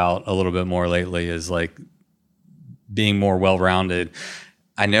thinking about a little bit more lately, is like being more well-rounded.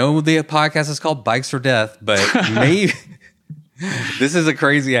 I know the podcast is called Bikes or Death, but maybe this is a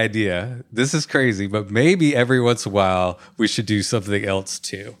crazy idea. This is crazy, but maybe every once in a while we should do something else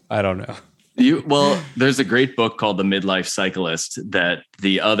too. I don't know. There's a great book called The Midlife Cyclist that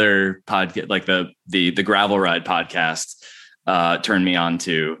the other podcast, like the Gravel Ride podcast, turned me on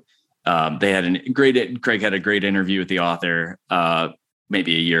to. They had Craig had a great interview with the author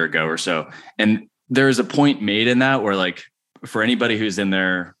maybe a year ago or so. And there's a point made in that where, like, for anybody who's in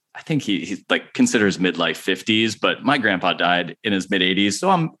their, I think he like considers midlife 50s, but my grandpa died in his mid 80s. So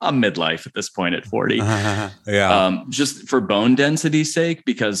I'm midlife at this point at 40. Yeah. Just for bone density's sake,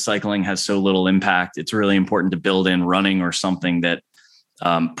 because cycling has so little impact, it's really important to build in running or something that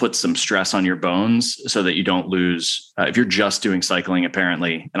puts some stress on your bones so that you don't lose. If you're just doing cycling,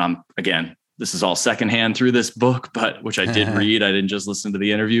 apparently, and this is all secondhand through this book, but which I did read, I didn't just listen to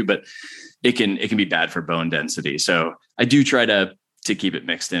the interview, but it can be bad for bone density. So I do try to keep it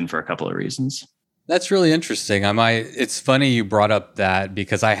mixed in for a couple of reasons. That's really interesting. It's funny you brought up that,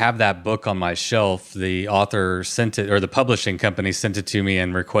 because I have that book on my shelf. The author sent it, or the publishing company sent it to me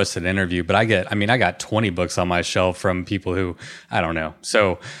and requested an interview. But I got 20 books on my shelf from people who, I don't know.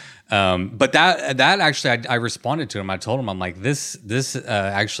 So, but that actually, I responded to him. I told him, I'm like, this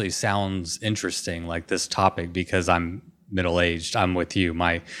actually sounds interesting, like this topic, because I'm middle-aged. I'm with you.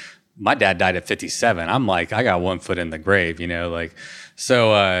 My dad died at 57. I'm like, I got one foot in the grave,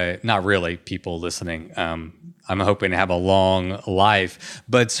 so not really, people listening. I'm hoping to have a long life.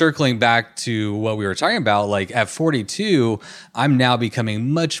 But circling back to what we were talking about, like at 42, I'm now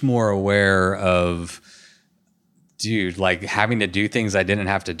becoming much more aware of, like having to do things I didn't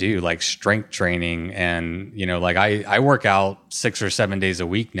have to do, like strength training. And, like I work out 6 or 7 days a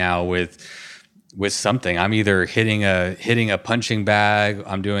week now with something. I'm either hitting a punching bag,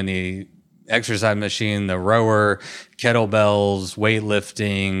 I'm doing the exercise machine, the rower, kettlebells,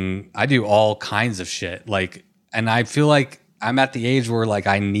 weightlifting. I do all kinds of shit. And I feel like I'm at the age where like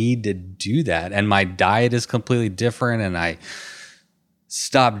I need to do that, and my diet is completely different, and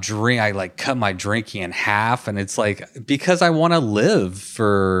stopped drink. I like cut my drinking in half, and it's like because I want to live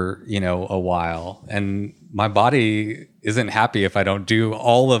for, you know, a while, and my body isn't happy if I don't do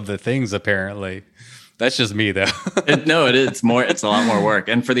all of the things. Apparently, that's just me though. It's a lot more work.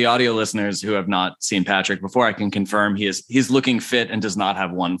 And for the audio listeners who have not seen Patrick before, I can confirm he's looking fit and does not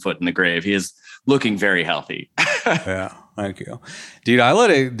have one foot in the grave. He is looking very healthy. Yeah. Thank you, dude. I let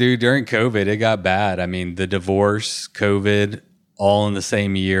it do during COVID. It got bad. I mean, the divorce, COVID, all in the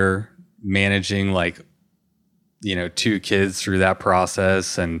same year, managing like, you know, 2 kids through that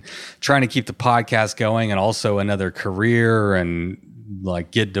process and trying to keep the podcast going and also another career and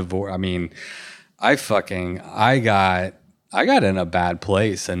like get divorced. I mean, I got in a bad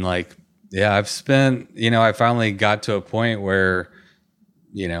place, and like, yeah, I've spent, you know, I finally got to a point where,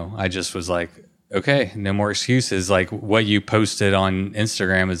 you know, I just was like, okay, no more excuses. Like what you posted on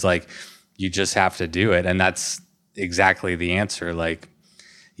Instagram is like, you just have to do it. And that's exactly the answer. Like,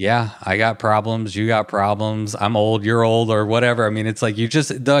 yeah, I got problems. You got problems. I'm old. You're old, or whatever. I mean, it's like,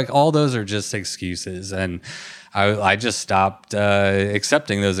 like all those are just excuses. And I just stopped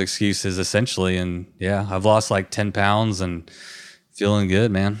accepting those excuses essentially. And yeah, I've lost like 10 pounds and feeling good,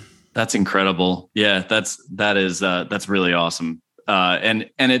 man. That's incredible. Yeah, that's really awesome. And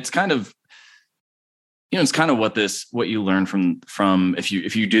it's kind of, you know, it's kind of what you learn from if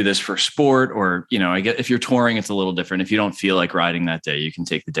you do this for sport, or, you know, I get if you're touring, it's a little different. If you don't feel like riding that day, you can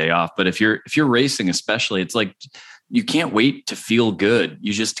take the day off. But if you're racing, especially, it's like you can't wait to feel good.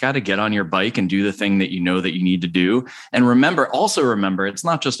 You just got to get on your bike and do the thing that you know that you need to do. And remember, it's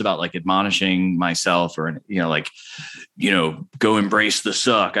not just about like admonishing myself or, you know, like, you know, go embrace the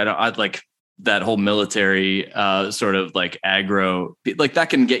suck. I'd like that whole military sort of like aggro, like that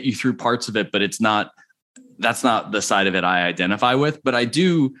can get you through parts of it, but that's not the side of it I identify with. But I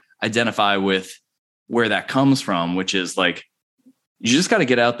do identify with where that comes from, which is like, you just got to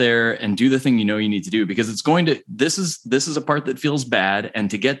get out there and do the thing you know you need to do, because this is a part that feels bad. And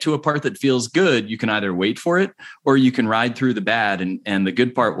to get to a part that feels good, you can either wait for it or you can ride through the bad, and the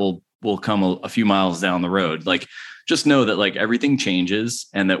good part will come a few miles down the road. Like, just know that like everything changes,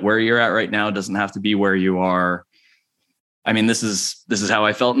 and that where you're at right now doesn't have to be where you are. I mean, this is how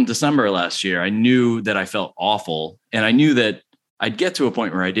I felt in December last year. I knew that I felt awful, and I knew that I'd get to a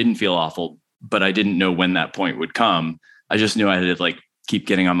point where I didn't feel awful, but I didn't know when that point would come. I just knew I had to like keep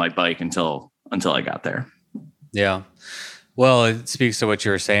getting on my bike until I got there. Yeah. Well, it speaks to what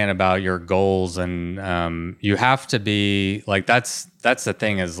you were saying about your goals, and you have to be like, that's the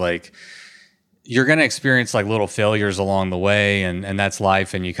thing is like, you're going to experience like little failures along the way, and that's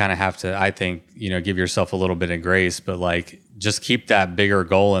life. And you kind of have to, I think, you know, give yourself a little bit of grace, but like, just keep that bigger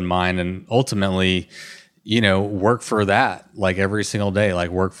goal in mind, and ultimately, you know, work for that, like every single day, like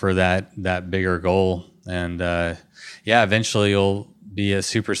work for that bigger goal. And, yeah, eventually you'll be a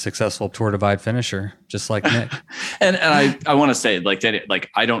super successful Tour Divide finisher, just like Nick. and I want to say like that,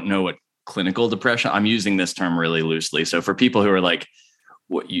 like, I don't know what clinical depression, I'm using this term really loosely. So for people who are like,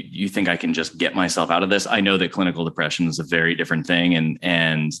 what you think I can just get myself out of this? I know that clinical depression is a very different thing,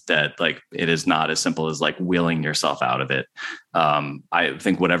 and that like it is not as simple as like willing yourself out of it. I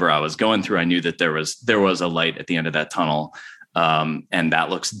think whatever I was going through, I knew that there was a light at the end of that tunnel, and that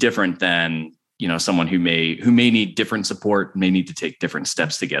looks different than, you know, someone who may need different support, may need to take different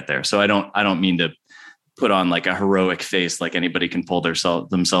steps to get there. So I don't mean to put on like a heroic face, like anybody can pull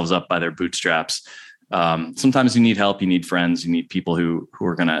themselves up by their bootstraps. Sometimes you need help, you need friends, you need people who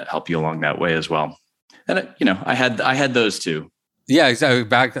are going to help you along that way as well. And, you know, I had those too. Yeah, exactly.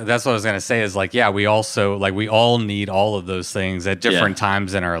 That's what I was going to say is like, yeah, we all need all of those things at different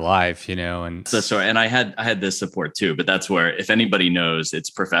times in our life, you know, and that's right. And I had this support too, but that's where, if anybody knows, it's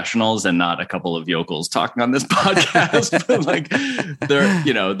professionals and not a couple of yokels talking on this podcast. But like they're,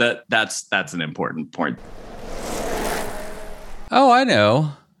 you know, that's an important point. Oh, I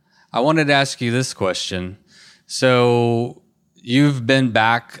know. I wanted to ask you this question. So you've been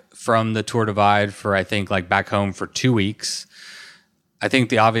back from the Tour Divide for, I think, like back home for 2 weeks. I think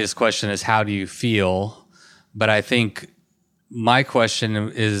the obvious question is, how do you feel? But I think my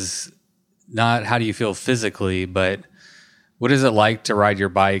question is not how do you feel physically, but what is it like to ride your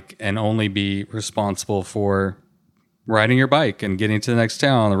bike and only be responsible for riding your bike and getting to the next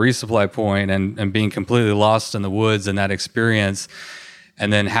town, the resupply point, and being completely lost in the woods in that experience,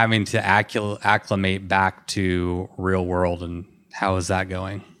 and then having to acclimate back to real world? And how is that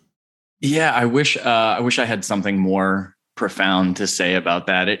going? Yeah, I wish I had something more profound to say about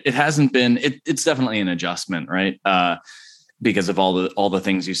that. It hasn't been. It's definitely an adjustment, right? Because of all the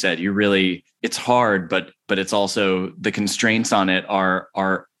things you said. It's hard, but it's also, the constraints on it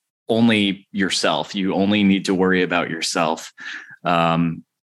are only yourself. You only need to worry about yourself. And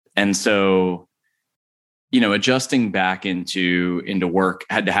so, adjusting back into work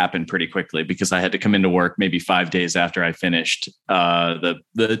had to happen pretty quickly because I had to come into work maybe 5 days after I finished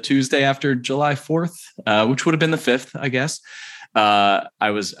the Tuesday after July 4th, which would have been the 5th, I guess.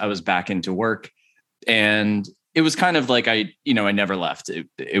 I was back into work, and it was kind of like I never left.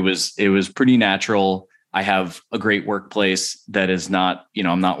 It was pretty natural. I have a great workplace that is not,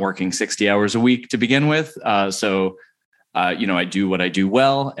 I'm not working 60 hours a week to begin with. So I do what I do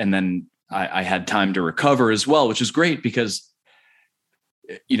well, and then I had time to recover as well, which is great because,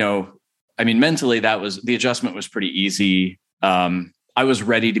 mentally the adjustment was pretty easy. I was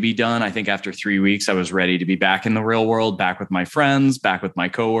ready to be done. I think after 3 weeks, I was ready to be back in the real world, back with my friends, back with my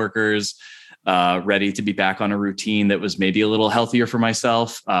coworkers, ready to be back on a routine that was maybe a little healthier for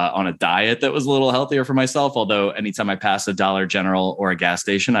myself, on a diet that was a little healthier for myself. Although anytime I pass a Dollar General or a gas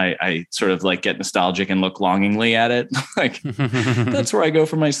station, I sort of like get nostalgic and look longingly at it. Like that's where I go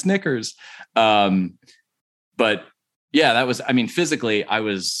for my Snickers. But yeah, that was, physically I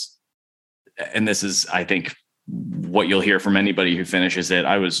was, and this is, I think, what you'll hear from anybody who finishes it.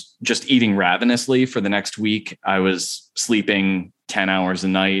 I was just eating ravenously for the next week. I was sleeping 10 hours a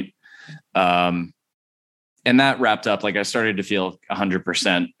night. And that wrapped up. Like I started to feel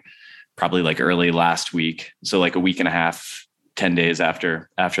 100% probably like early last week. So like a week and a half, 10 days after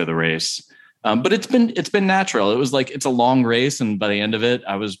the race. But it's been natural. It was like, it's a long race. And by the end of it,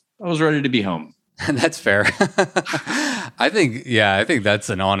 I was ready to be home. That's fair. I think that's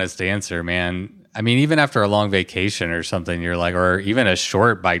an honest answer, man. Even after a long vacation or something, you're like, or even a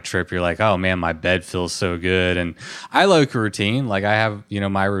short bike trip, you're like, oh man, my bed feels so good. And I like routine. Like I have,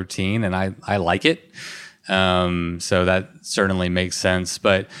 my routine and I like it. So that certainly makes sense.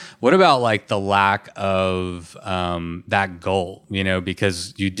 But what about like the lack of that goal,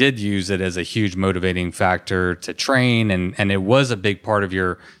 because you did use it as a huge motivating factor to train and it was a big part of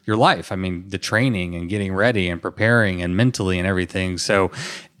your life. The training and getting ready and preparing and mentally and everything. So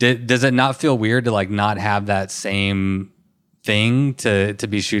does it not feel weird to like not have that same thing to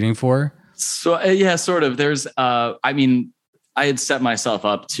be shooting for? So yeah, sort of. There's, I had set myself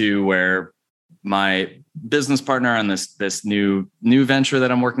up to where my business partner on this new venture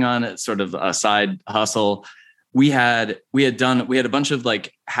that I'm working on, it's sort of a side hustle. We had a bunch of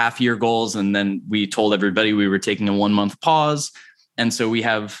like half year goals, and then we told everybody we were taking a 1 month pause. And so we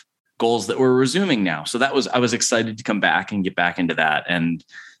have goals that we're resuming now. So I was excited to come back and get back into that. And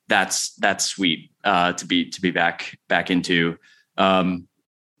that's sweet to be back into.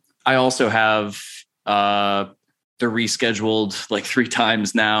 I also have the rescheduled like 3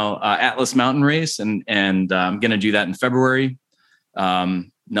 times now Atlas Mountain Race, and I'm going to do that in February.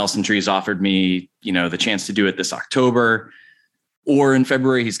 Nelson Trees offered me, the chance to do it this October, or in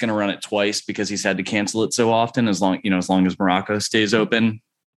February. He's going to run it twice because he's had to cancel it so often, as long as Morocco stays open.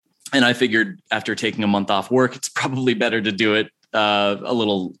 And I figured after taking a month off work, it's probably better to do it a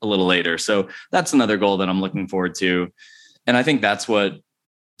little later. So that's another goal that I'm looking forward to. And I think that's what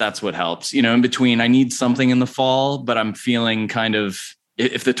helps, in between. I need something in the fall, but I'm feeling kind of,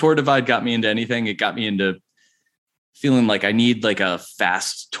 if the Tour Divide got me into anything, it got me into feeling like I need like a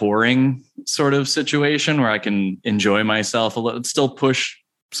fast touring sort of situation where I can enjoy myself a little, still push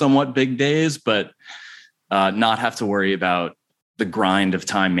somewhat big days, but not have to worry about the grind of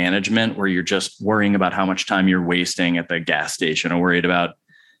time management where you're just worrying about how much time you're wasting at the gas station, or worried about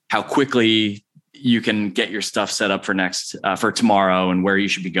how quickly you can get your stuff set up for tomorrow and where you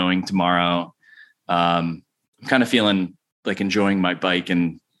should be going tomorrow. I'm kind of feeling like enjoying my bike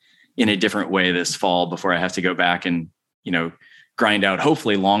in a different way this fall before I have to go back and, grind out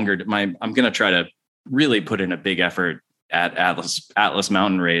hopefully longer. I'm going to try to really put in a big effort at Atlas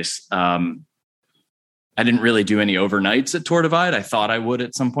Mountain Race. I didn't really do any overnights at Tour Divide. I thought I would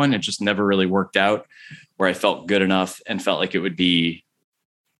at some point. It just never really worked out where I felt good enough and felt like it would be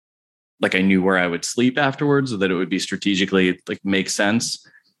like I knew where I would sleep afterwards, or that it would be strategically like make sense.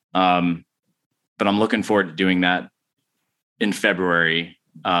 But I'm looking forward to doing that in February,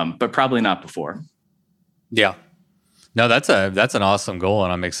 but probably not before. Yeah. No, that's an awesome goal,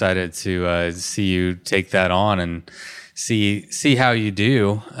 and I'm excited to see you take that on and see how you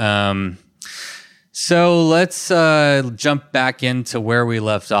do. So let's jump back into where we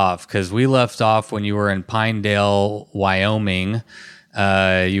left off, because we left off when you were in Pinedale, Wyoming.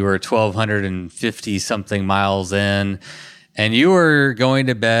 You were 1,250 something miles in, and you were going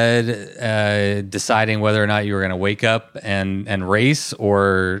to bed, deciding whether or not you were going to wake up and race,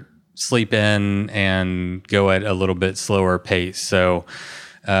 or sleep in and go at a little bit slower pace. So,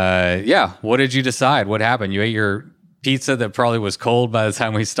 what did you decide? What happened? You ate your pizza that probably was cold by the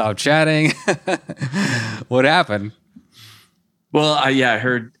time we stopped chatting. What happened? Well, I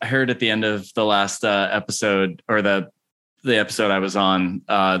heard at the end of the last episode, or the episode I was on,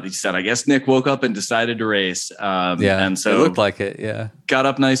 he said, I guess Nick woke up and decided to race. And so it looked like it. Yeah. Got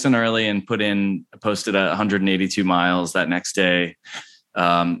up nice and early and posted 182 miles that next day.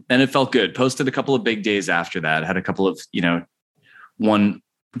 And it felt good. Posted a couple of big days after that. Had a couple of,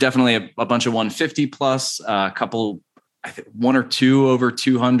 definitely a bunch of 150 plus, a couple, I think one or two over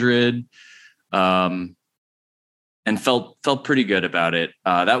 200. And felt pretty good about it.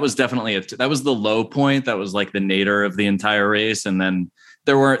 That was definitely that was the low point. That was like the nadir of the entire race. And then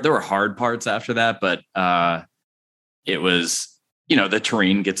there were hard parts after that, but it was, the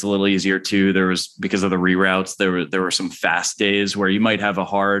terrain gets a little easier too. There was, because of the reroutes, there were some fast days where you might have a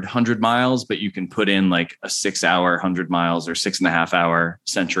hard 100 miles, but you can put in like a 6 hour 100 miles or 6.5 hour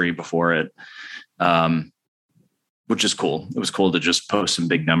Century before it, which is cool. It was cool to just post some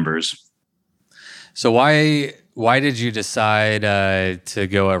big numbers. So why did you decide to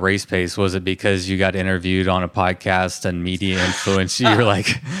go at race pace? Was it because you got interviewed on a podcast and media influenced you? You're like,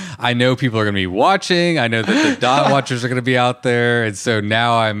 I know people are going to be watching. I know that the dot watchers are going to be out there. And so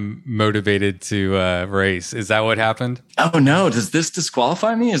now I'm motivated to race. Is that what happened? Oh, no. Does this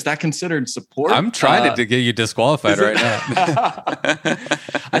disqualify me? Is that considered support? I'm trying to get you disqualified right now.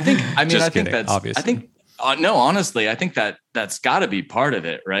 I think kidding, that's, obviously. No, honestly, I think that's got to be part of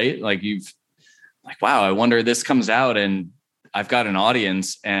it, right? Like wow, I wonder, this comes out and I've got an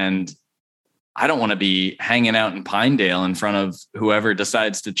audience and I don't want to be hanging out in Pinedale in front of whoever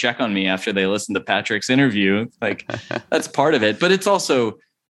decides to check on me after they listen to Patrick's interview. Like, that's part of it. But it's also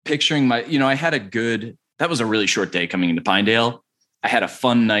picturing that was a really short day coming into Pinedale. I had a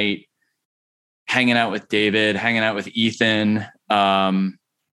fun night hanging out with David, hanging out with Ethan,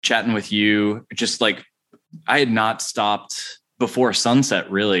 chatting with you. Just like, I had not stopped before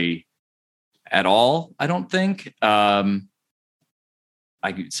sunset really at all, I don't think. Somebody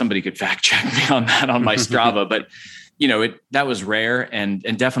could fact check me on that on my Strava, but that was rare and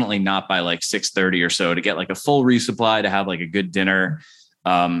definitely not by like 6:30 or so to get like a full resupply, to have like a good dinner.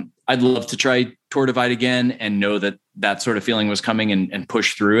 I'd love to try Tour Divide again and know that sort of feeling was coming and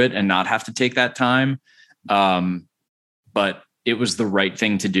push through it and not have to take that time. But it was the right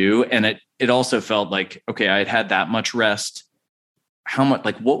thing to do. And it also felt like, okay, I had that much rest. How much,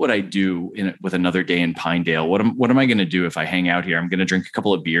 like, what would I do with another day in Pinedale? What am I going to do if I hang out here? I'm going to drink a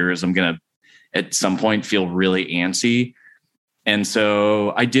couple of beers. I'm going to, at some point, feel really antsy. And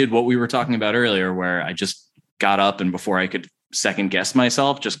so I did what we were talking about earlier, where I just got up and before I could second guess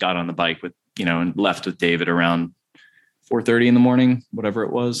myself, just got on the bike with, and left with David around 4:30 in the morning, whatever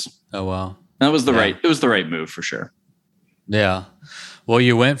it was. Oh, wow. That was it was the right move for sure. Yeah. Well,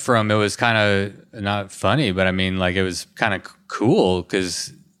 you went from, it was kind of not funny, but I mean, like, it was kind of cool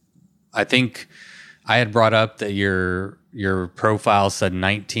because I think I had brought up that your profile said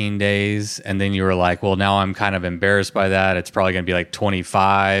 19 days. And then you were like, well, now I'm kind of embarrassed by that. It's probably going to be like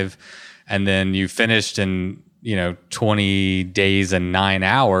 25. And then you finished in, 20 days and 9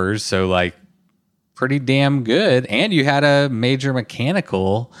 hours. So like pretty damn good. And you had a major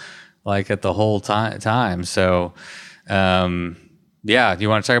mechanical like at the whole time. So, yeah. Do you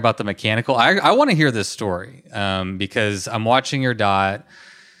want to talk about the mechanical? I want to hear this story, because I'm watching your dot.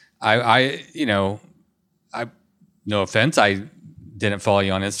 No offense, I didn't follow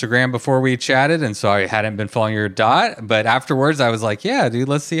you on Instagram before we chatted, and so I hadn't been following your dot. But afterwards, I was like, yeah, dude,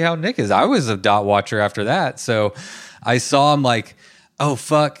 let's see how Nick is. I was a dot watcher after that. So I saw him like, oh,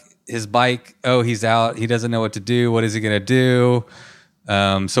 fuck, his bike. Oh, he's out. He doesn't know what to do. What is he going to do?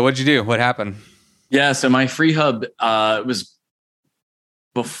 So what'd you do? What happened? Yeah, so my free hub was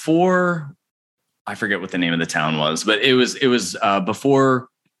before, I forget what the name of the town was, but it was before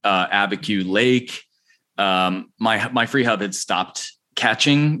Abiquiu Lake. My free hub had stopped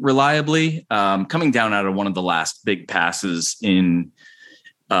catching reliably, coming down out of one of the last big passes in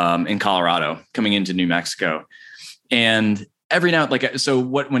Colorado, coming into New Mexico. And every now,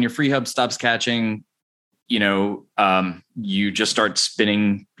 when your free hub stops catching, you just start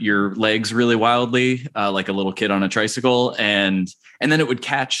spinning your legs really wildly, like a little kid on a tricycle. And then it would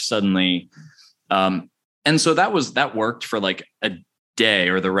catch suddenly. And so that worked for like a day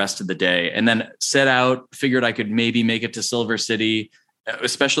or the rest of the day, and then set out, figured I could maybe make it to Silver City,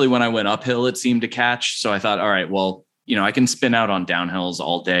 especially when I went uphill, it seemed to catch. So I thought, all right, well, I can spin out on downhills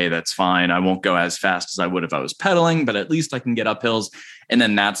all day. That's fine. I won't go as fast as I would if I was pedaling, but at least I can get uphills. And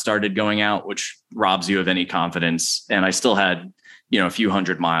then that started going out, which robs you of any confidence. And I still had, a few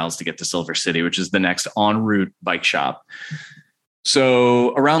hundred miles to get to Silver City, which is the next en route bike shop.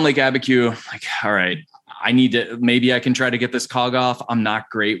 So around Lake Abiquiu, like, all right, maybe I can try to get this cog off. I'm not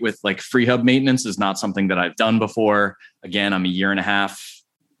great with like free hub maintenance is not something that I've done before. Again, I'm a year and a half,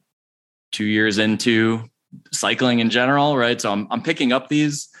 2 years into cycling in general. Right. So I'm picking up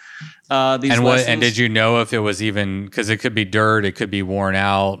these lessons. And did you know if it was even, because it could be dirt, it could be worn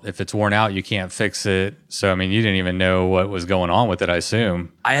out. If it's worn out, you can't fix it. So, I mean, you didn't even know what was going on with it, I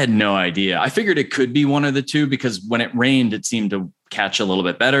assume. I had no idea. I figured it could be one of the two because when it rained, it seemed to catch a little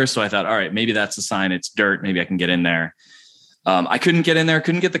bit better. So I thought, all right, maybe that's a sign it's dirt. Maybe I can get in there. I couldn't get in there,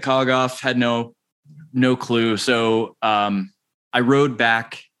 couldn't get the cog off, had no clue. So I rode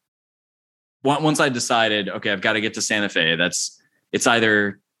back. Once I decided, okay, I've got to get to Santa Fe. It's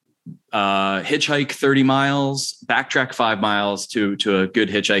either hitchhike 30 miles, backtrack 5 miles to a good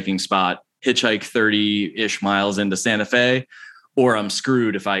hitchhiking spot, hitchhike 30-ish miles into Santa Fe, or I'm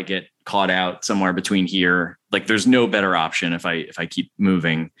screwed if I get caught out somewhere between here. Like there's no better option if I keep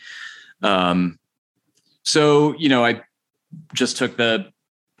moving. So, I just took the,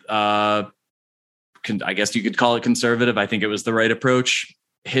 I guess you could call it conservative. I think it was the right approach.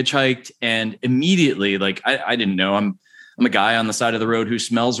 Hitchhiked and immediately, like I didn't know I'm a guy on the side of the road who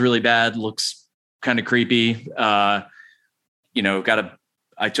smells really bad, looks kind of creepy. I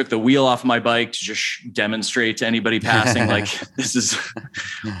took the wheel off my bike to just demonstrate to anybody passing, like this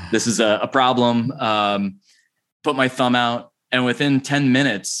is a problem. Put my thumb out, and within 10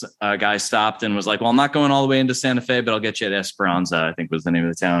 minutes, a guy stopped and was like, well, I'm not going all the way into Santa Fe, but I'll get you at Esperanza, I think was the name of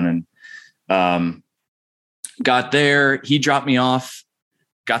the town. And got there, he dropped me off,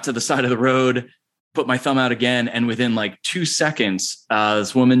 got to the side of the road, put my thumb out again. And within like 2 seconds,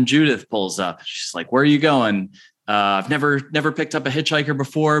 this woman, Judith, pulls up. She's like, where are you going? I've never picked up a hitchhiker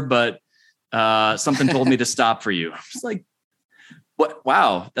before, but something told me to stop for you. I was like, what?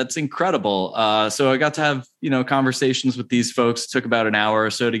 Wow, that's incredible. So I got to have, conversations with these folks. It took about an hour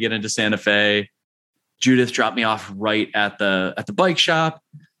or so to get into Santa Fe. Judith dropped me off right at the bike shop.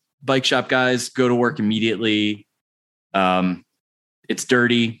 Bike shop guys go to work immediately. It's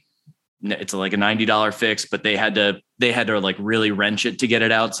dirty. It's like a $90 fix, but they had to like really wrench it to get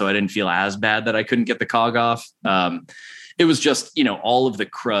it out. So I didn't feel as bad that I couldn't get the cog off. It was just, all of the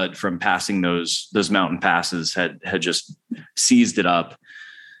crud from passing those mountain passes had just seized it up.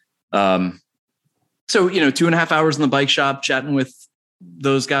 So, 2.5 hours in the bike shop, chatting with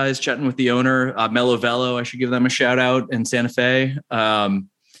those guys, chatting with the owner, Mello Velo, I should give them a shout out in Santa Fe.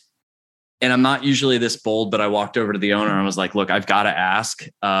 And I'm not usually this bold, but I walked over to the owner and I was like, look, I've got to ask,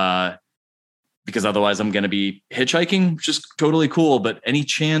 because otherwise I'm going to be hitchhiking, which is totally cool. But any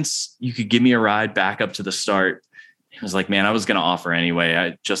chance you could give me a ride back up to the start? He was like, man, I was going to offer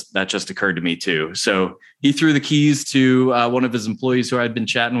anyway. That just occurred to me too. So he threw the keys to one of his employees who I'd been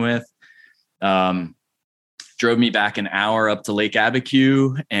chatting with, drove me back an hour up to Lake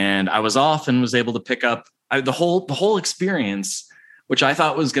Abiquiu, and I was off and was able to pick up the whole experience, which I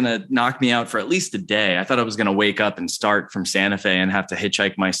thought was going to knock me out for at least a day. I thought I was going to wake up and start from Santa Fe and have to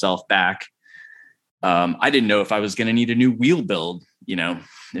hitchhike myself back. I didn't know if I was going to need a new wheel build,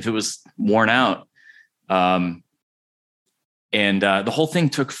 if it was worn out. And the whole thing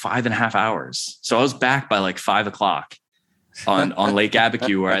took 5.5 hours. So I was back by like 5:00 on Lake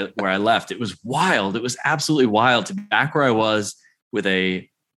Abiquiu where I left. It was wild. It was absolutely wild to be back where I was with a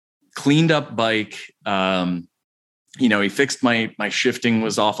cleaned up bike. He fixed my shifting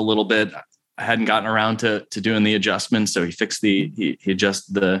was off a little bit. I hadn't gotten around to doing the adjustments. So he fixed he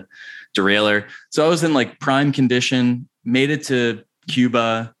adjusted the derailleur. So I was in like prime condition, made it to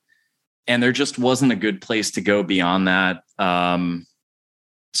Cuba, and there just wasn't a good place to go beyond that.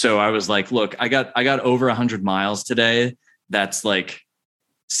 So I was like, look, I got over 100 miles today. That's like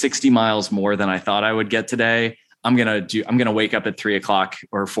 60 miles more than I thought I would get today. I'm going to wake up at 3:00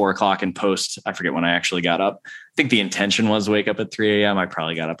 or 4:00 and post. I forget when I actually got up. I think the intention was wake up at 3 a.m. I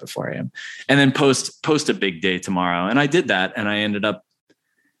probably got up at 4 a.m. and then post a big day tomorrow. And I did that. And I ended up,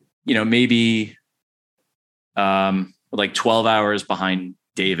 maybe like 12 hours behind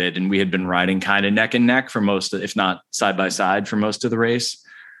David. And we had been riding kind of neck and neck for most of, if not side by side for most of the race.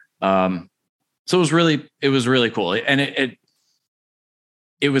 So it was really cool. And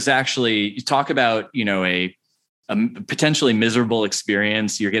it was actually, you talk about, a potentially miserable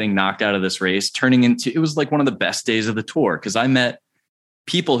experience. You're getting knocked out of this race, turning into, it was like one of the best days of the tour. Cause I met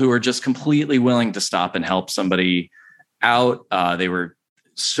people who were just completely willing to stop and help somebody out. They were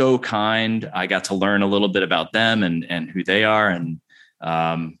so kind. I got to learn a little bit about them and who they are. And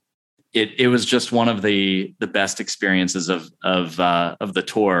it was just one of the best experiences of the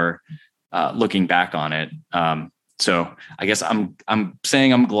tour, looking back on it. So I guess I'm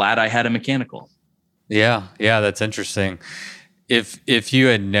saying I'm glad I had a mechanical. Yeah, that's interesting. If you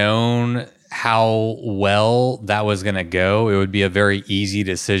had known how well that was going to go, it would be a very easy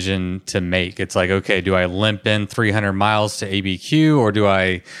decision to make. It's like, okay, do I limp in 300 miles to ABQ, or do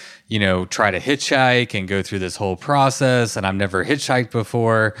I, try to hitchhike and go through this whole process? And I've never hitchhiked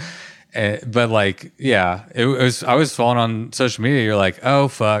before. But like, yeah, it was, I was following on social media. You're like, oh,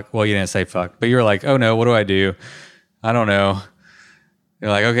 fuck. Well, you didn't say fuck, but you're like, oh no, what do I do? I don't know.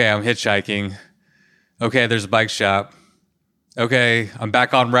 You're like, okay, I'm hitchhiking. Okay, there's a bike shop. Okay, I'm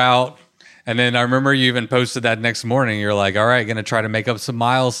back on route. And then I remember you even posted that next morning. You're like, all right, going to try to make up some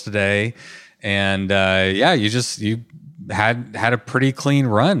miles today. And yeah, you had a pretty clean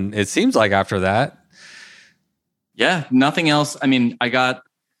run, it seems like, after that. Yeah, nothing else. I mean, I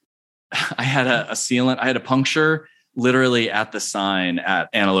had a sealant. I had a puncture literally at the sign at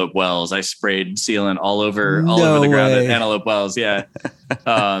Antelope Wells. I sprayed sealant all over the ground at Antelope Wells. Yeah.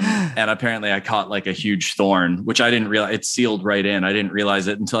 And apparently I caught like a huge thorn, which I didn't realize. It sealed right in. I didn't realize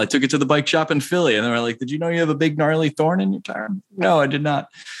it until I took it to the bike shop in Philly. And they were like, did you know you have a big gnarly thorn in your tire? No, I did not.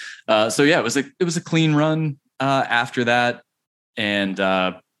 So yeah, it was a clean run after that. And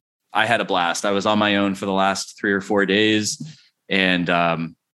I had a blast. I was on my own for the last 3 or 4 days,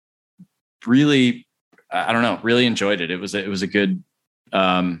 and really, I don't know, really enjoyed it. It was a good,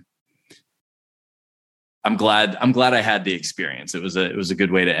 I'm glad I had the experience. It was a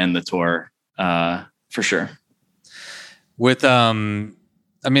good way to end the tour, for sure. With, I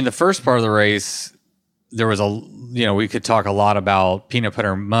mean, the first part of the race, there was we could talk a lot about peanut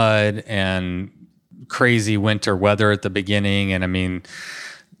butter mud and crazy winter weather at the beginning. And I mean,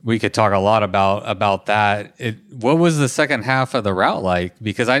 we could talk a lot about that. What was the second half of the route like?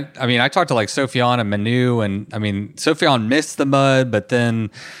 Because I talked to like Sofiane and Manu, and I mean, Sofiane missed the mud, but then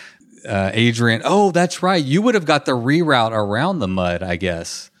Adrian, oh, that's right, you would have got the reroute around the mud, I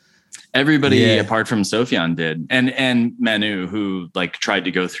guess. Everybody apart from Sofiane did, and Manu, who like tried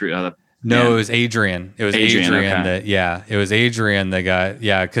to go through. No, it was Adrian. It was Adrian okay. It was Adrian that got,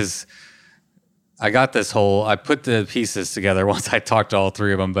 because I put the pieces together once I talked to all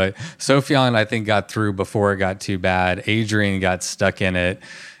three of them, but Sofiane, I think, got through before it got too bad. Adrian got stuck in it.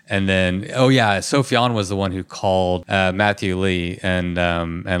 And then, Sofiane was the one who called Matthew Lee and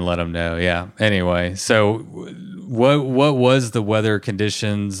let him know. Yeah. Anyway, so what was the weather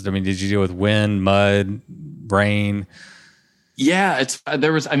conditions? I mean, did you deal with wind, mud, rain? Yeah,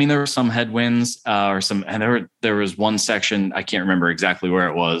 there were some headwinds and there was one section, I can't remember exactly where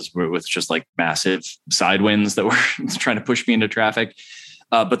it was, with just like massive side winds that were trying to push me into traffic.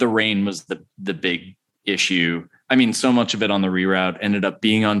 But the rain was the big issue. I mean, so much of it on the reroute ended up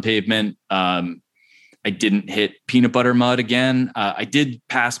being on pavement. I didn't hit peanut butter mud again. I did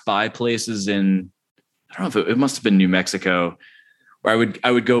pass by places in, I don't know if it must have been New Mexico, where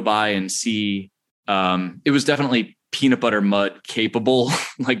I would go by and see, it was definitely peanut butter mud capable,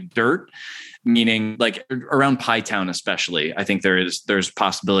 like dirt, meaning like around Pie Town, especially. I think there's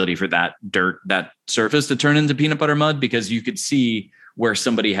possibility for that dirt, that surface, to turn into peanut butter mud, because you could see where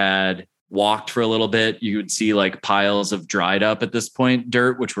somebody had walked for a little bit. You would see like piles of dried up at this point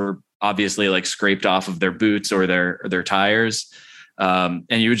dirt, which were obviously like scraped off of their boots or their tires. And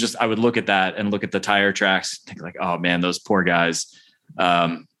I would look at that and look at the tire tracks, think like, oh man, those poor guys.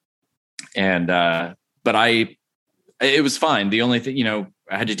 But it was fine. The only thing,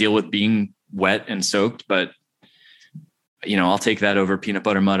 I had to deal with being wet and soaked, but I'll take that over peanut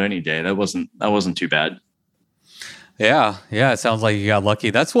butter mud any day. That wasn't too bad. Yeah. It sounds like you got lucky.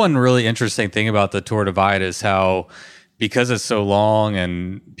 That's one really interesting thing about the Tour Divide, is how, because it's so long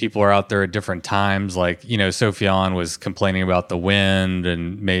and people are out there at different times, like, Sofiane was complaining about the wind,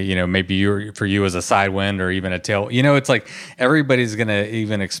 and maybe for you as a side wind or even a tail, it's like everybody's going to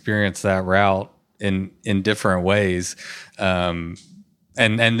even experience that route in different ways. And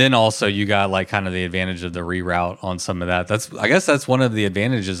then also you got like kind of the advantage of the reroute on some of that. I guess that's one of the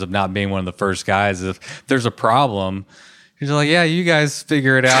advantages of not being one of the first guys. If there's a problem, you're like, yeah, you guys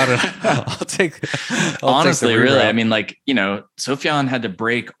figure it out. And Honestly, really. I mean, like, Sofiane had to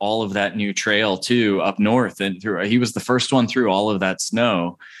break all of that new trail too, up north, and he was the first one through all of that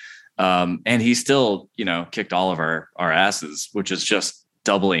snow. And he still, kicked all of our asses, which is just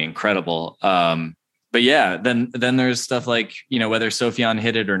doubly incredible. But yeah, then there's stuff like, whether Sofiane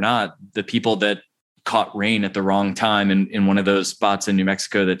hit it or not, the people that caught rain at the wrong time in one of those spots in New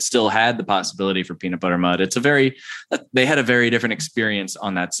Mexico that still had the possibility for peanut butter mud. They had a very different experience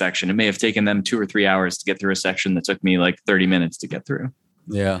on that section. It may have taken them 2 or 3 hours to get through a section that took me like 30 minutes to get through.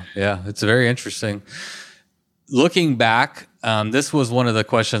 Yeah. It's very interesting. Looking back, this was one of the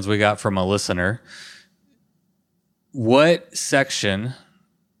questions we got from a listener. What section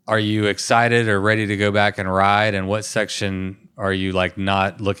are you excited or ready to go back and ride? And what section are you like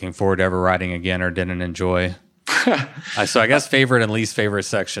not looking forward to ever riding again or didn't enjoy? So I guess favorite and least favorite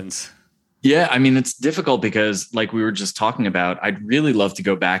sections. Yeah, I mean, it's difficult because like we were just talking about, I'd really love to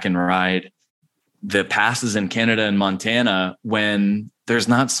go back and ride the passes in Canada and Montana when there's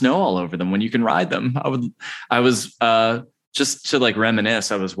not snow all over them, when you can ride them. I was just to like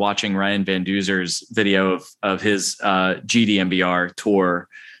reminisce, I was watching Ryan Van Duser's video of his GDMBR tour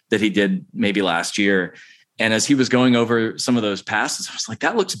that he did maybe last year. And as he was going over some of those passes, I was like,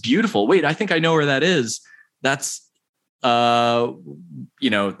 that looks beautiful. Wait, I think I know where that is. That's, that's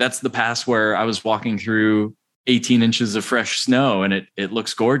the pass where I was walking through 18 inches of fresh snow, and it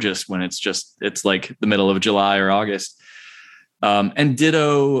looks gorgeous when it's like the middle of July or August. And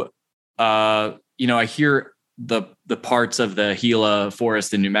ditto, I hear the parts of the Gila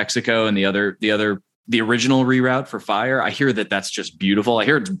forest in New Mexico and the original reroute for Fire. I hear that's just beautiful. I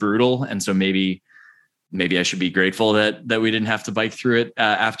hear it's brutal. And so maybe I should be grateful that we didn't have to bike through it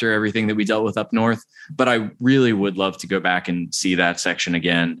after everything that we dealt with up north. But I really would love to go back and see that section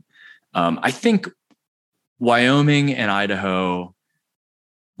again. I think Wyoming and Idaho,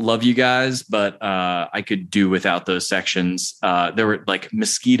 love you guys, but I could do without those sections. There were like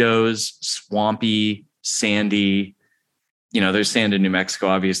mosquitoes, swampy, sandy. There's sand in New Mexico,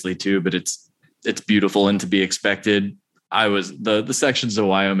 obviously too, but it's beautiful and to be expected. I was the sections of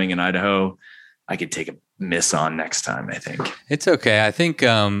Wyoming and Idaho, I could take a miss on next time, I think. It's okay. I think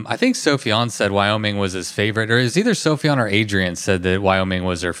Sophion said Wyoming was his favorite, or is either Sophion or Adrian said that Wyoming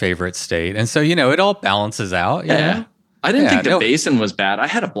was their favorite state. And so, it all balances out. You know? I didn't think the basin was bad. I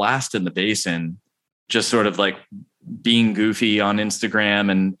had a blast in the basin, just sort of like being goofy on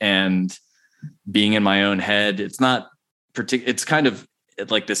Instagram and being in my own head. It's not it's kind of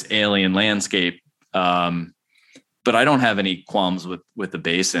like this alien landscape. But I don't have any qualms with the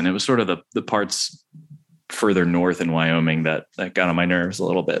basin. It was sort of the parts further north in Wyoming that got on my nerves a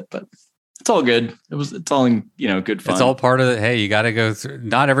little bit, but it's all good. It's all good fun. It's all part of it. Hey, you got to go through.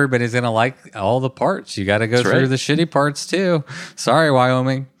 Not everybody's going to like all the parts. You got to go through the shitty parts too. Sorry,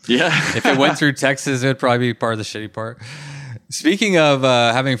 Wyoming. Yeah. If it went through Texas, it'd probably be part of the shitty part. Speaking of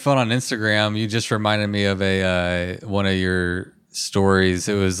having fun on Instagram, you just reminded me of one of your stories.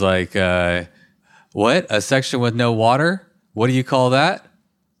 It was like, what? A section with no water? What do you call that?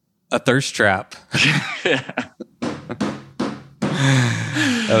 A thirst trap.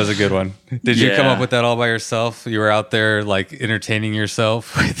 That was a good one. Did you come up with that all by yourself? You were out there like entertaining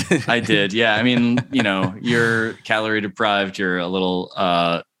yourself? I did. Yeah. I mean, you're calorie deprived. You're a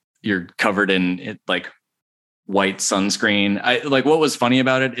little, you're covered in like white sunscreen. What was funny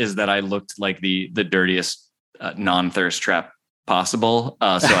about it is that I looked like the dirtiest non-thirst trap possible. So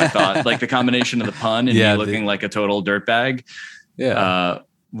I thought like the combination of the pun and me looking like a total dirtbag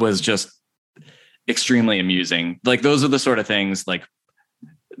was just extremely amusing. Like those are the sort of things like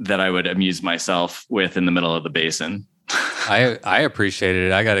that I would amuse myself with in the middle of the basin. I appreciated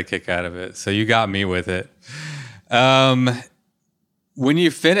it. I got a kick out of it. So you got me with it. When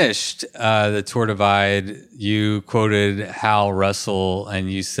you finished the Tour Divide, you quoted Hal Russell and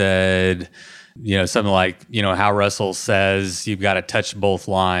you said, something like, Hal Russell says you've got to touch both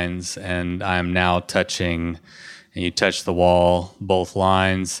lines, and I'm now touching, and you touch the wall, both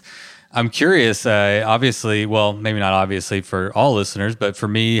lines. I'm curious, obviously, well, maybe not obviously for all listeners, but for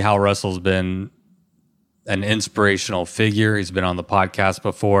me, Hal Russell's been an inspirational figure. He's been on the podcast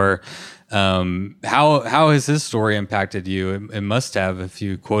before. How has his story impacted you? It must have if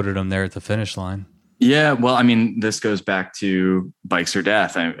you quoted him there at the finish line. Yeah, well, I mean, this goes back to Bikes or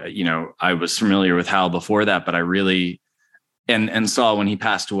Death. I was familiar with Hal before that, but I really and saw when he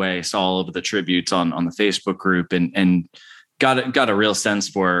passed away, saw all of the tributes on the Facebook group and got a real sense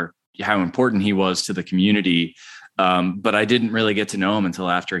for how important he was to the community. But I didn't really get to know him until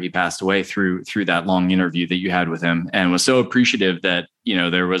after he passed away through that long interview that you had with him, and was so appreciative that,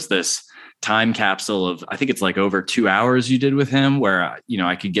 there was this time capsule of, I think it's like over 2 hours you did with him where,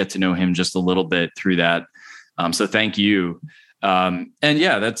 I could get to know him just a little bit through that. So thank you. And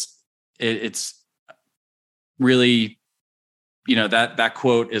yeah, it's really, that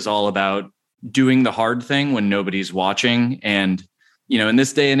quote is all about doing the hard thing when nobody's watching. And, in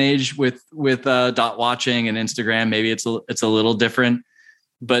this day and age with dot watching and Instagram, maybe it's a little different,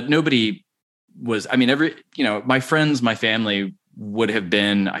 but nobody was, my friends, my family would have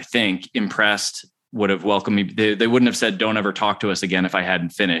been, I think, impressed, would have welcomed me. They wouldn't have said, don't ever talk to us again if I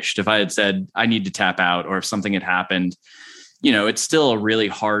hadn't finished. If I had said, I need to tap out, or if something had happened, it's still a really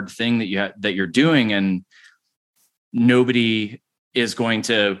hard thing that you're doing. And nobody is going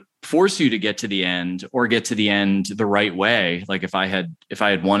to force you to get to the end or get to the end the right way. Like if I had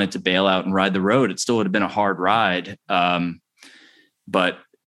wanted to bail out and ride the road, it still would have been a hard ride. But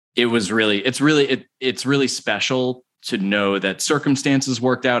it's really special to know that circumstances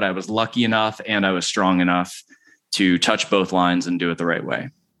worked out. I was lucky enough and I was strong enough to touch both lines and do it the right way.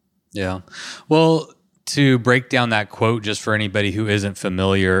 Yeah. Well, to break down that quote, just for anybody who isn't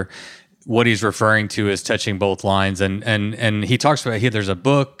familiar, what he's referring to is touching both lines. And he talks about, there's a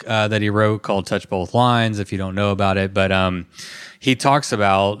book that he wrote called Touch Both Lines, if you don't know about it. But he talks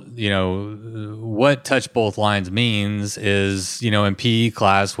about, what touch both lines means is, in PE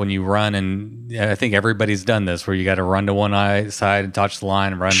class, when you run, and I think everybody's done this, where you got to run to one side and touch the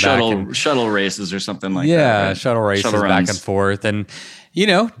line and run back. Shuttle races or something like that. Yeah, right? shuttle races back and forth. And,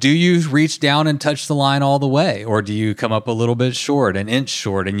 do you reach down and touch the line all the way? Or do you come up a little bit short, an inch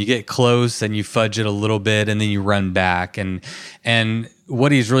short, and you get close and you fudge it a little bit and then you run back? And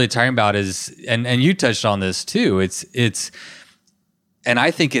what he's really talking about is, and you touched on this too, and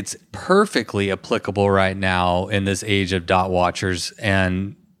I think it's perfectly applicable right now in this age of dot watchers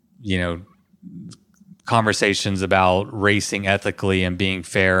and, conversations about racing ethically and being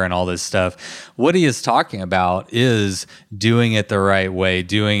fair and all this stuff. What he is talking about is doing it the right way,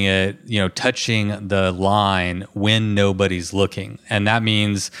 doing it, touching the line when nobody's looking. And that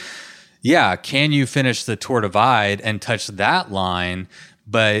means, can you finish the Tour Divide and touch that line?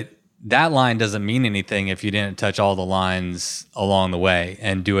 But that line doesn't mean anything if you didn't touch all the lines along the way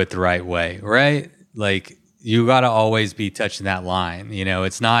and do it the right way, right? Like, you got to always be touching that line.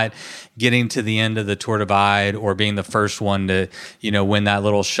 It's not getting to the end of the Tour Divide or being the first one to, win that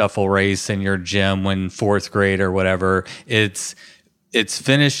little shuffle race in your gym when fourth grade or whatever. It's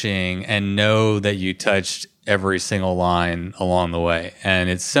finishing and know that you touched every single line along the way. And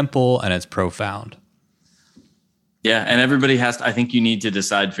it's simple and it's profound. Yeah. And everybody I think you need to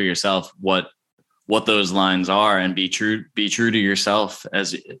decide for yourself what those lines are and be true to yourself.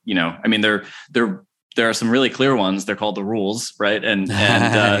 As there are some really clear ones. They're called the rules, right? And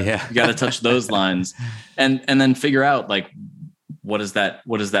you got to touch those lines, and then figure out, like, what does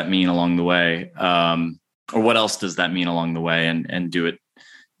that mean along the way, or what else does that mean along the way, and do it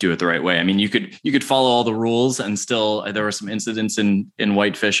the right way. I mean, you could follow all the rules, and still there were some incidents in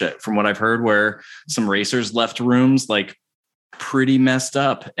Whitefish, from what I've heard, where some racers left rooms like pretty messed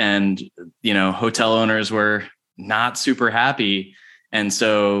up, and hotel owners were not super happy, and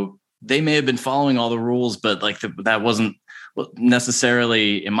so they may have been following all the rules, but like that wasn't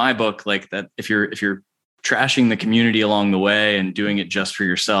necessarily, in my book, like that. If you're trashing the community along the way and doing it just for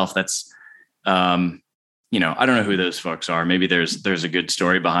yourself, that's, I don't know who those folks are. Maybe there's a good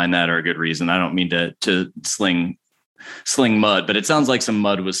story behind that or a good reason. I don't mean to sling mud, but it sounds like some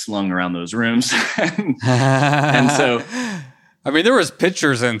mud was slung around those rooms. and so, I mean, there was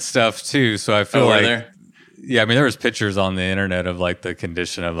pictures and stuff too. So I feel like there? Yeah, I mean, there was pictures on the internet of like the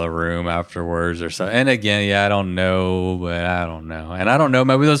condition of the room afterwards or so. And again, I don't know, but I don't know. And I don't know,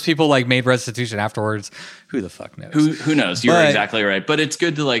 maybe those people like made restitution afterwards. Who the fuck knows? Who knows? You're exactly right. But it's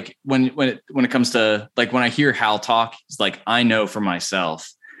good to, like, when it comes to, like, when I hear Hal talk, it's like, I know for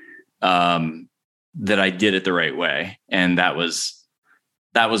myself that I did it the right way. And that was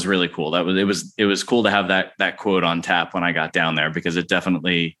really cool. It was cool to have that quote on tap when I got down there, because it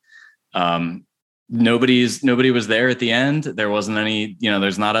definitely, nobody was there at the end. There wasn't any,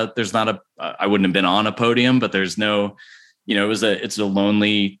 there's not a, I wouldn't have been on a podium, but there's no, it's a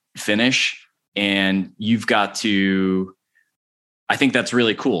lonely finish, and you've got to, I think that's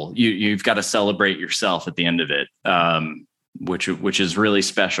really cool. You've got to celebrate yourself at the end of it. Which is really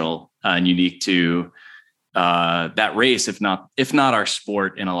special and unique to, that race, if not our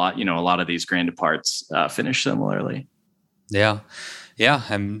sport, in a lot of these Grand Departs finish similarly. Yeah. Yeah.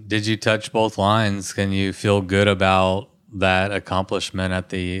 And did you touch both lines? Can you feel good about that accomplishment at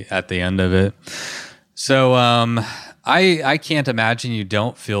the end of it? So, I can't imagine you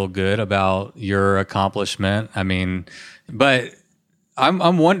don't feel good about your accomplishment. I mean, but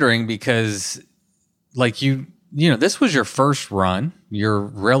I'm wondering, because like this was your first run. You're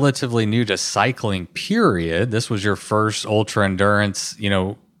relatively new to cycling, period. This was your first ultra endurance,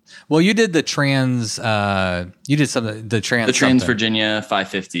 well, you did the Trans Virginia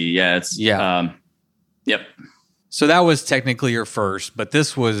 550. Yeah. Yep. So that was technically your first, but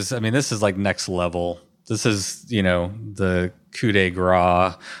this is like next level. This is, the coup de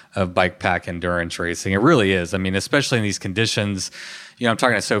grace of bike pack endurance racing. It really is. I mean, especially in these conditions, I'm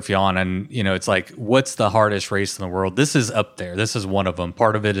talking to Sophiane, and, it's like, what's the hardest race in the world? This is up there. This is one of them.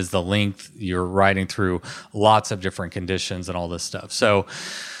 Part of it is the length. You're riding through lots of different conditions and all this stuff. So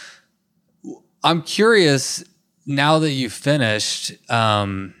I'm curious, now that you've finished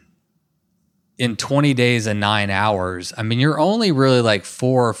in 20 days and 9 hours, I mean, you're only really like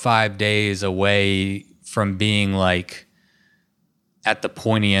 4 or 5 days away from being like at the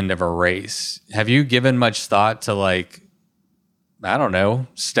pointy end of a race. Have you given much thought to like, I don't know,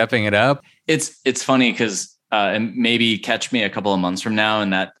 stepping it up? It's funny because and maybe catch me a couple of months from now,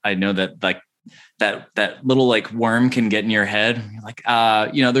 and that I know that like that little like worm can get in your head. You're like,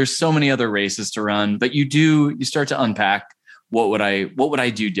 there's so many other races to run, but you start to unpack what would I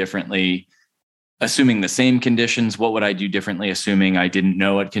do differently, assuming the same conditions. What would I do differently, assuming I didn't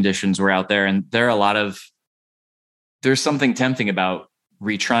know what conditions were out there? And there's something tempting about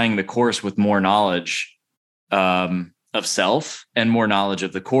retrying the course with more knowledge of self and more knowledge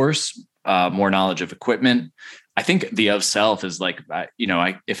of the course, more knowledge of equipment. I think the of self is like,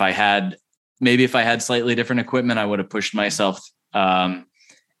 if I had slightly different equipment, I would have pushed myself and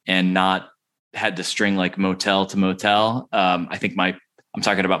not had to string like motel to motel. I think I'm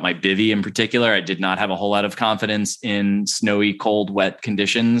talking about my bivy in particular. I did not have a whole lot of confidence in snowy, cold, wet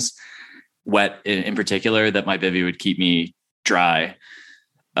conditions. Wet in particular, that my bivy would keep me dry.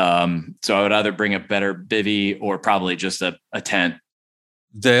 So I would either bring a better bivy or probably just a tent.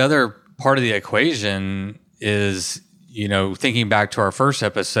 The other part of the equation is, thinking back to our first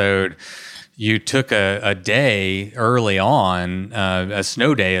episode, you took a day early on, a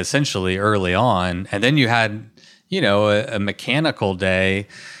snow day essentially early on, and then you had, a mechanical day,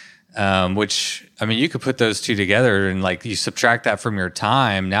 which, I mean, you could put those two together and like you subtract that from your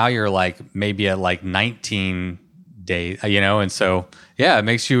time. Now you're like maybe at like 19 days, and so, yeah, it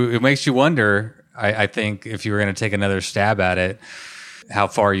makes you wonder, I think, if you were going to take another stab at it, how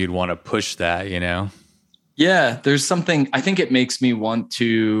far you'd want to push that, Yeah, there's something, I think it makes me want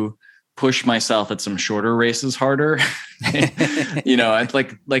to push myself at some shorter races harder. It's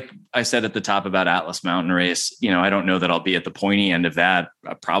like I said at the top about Atlas Mountain Race, I don't know that I'll be at the pointy end of that.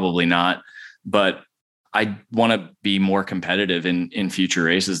 Probably not, but I want to be more competitive in future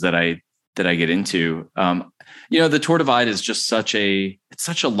races that I get into. The Tour Divide is just such a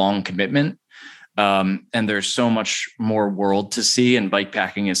long commitment. And there's so much more world to see, and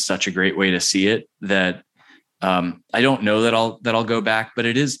bikepacking is such a great way to see it that I don't know that I'll go back, but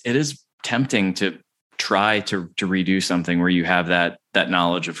it is tempting to try to redo something where you have that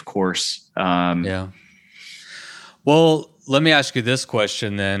knowledge, of course. Yeah. Well, let me ask you this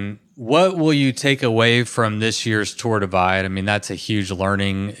question then. What will you take away from this year's Tour Divide? I mean, that's a huge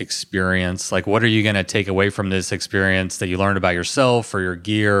learning experience. Like, what are you going to take away from this experience that you learned about yourself or your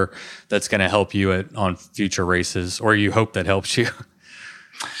gear that's going to help you on future races, or you hope that helps you?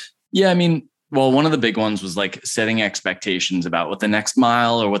 Yeah, I mean, well, one of the big ones was like setting expectations about what the next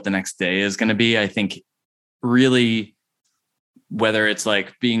mile or what the next day is going to be. I think really, whether it's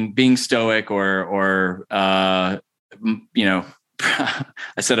like being stoic or I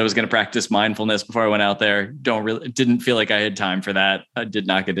said I was going to practice mindfulness before I went out there. Didn't feel like I had time for that. I did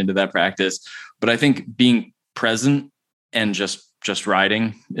not get into that practice, but I think being present and just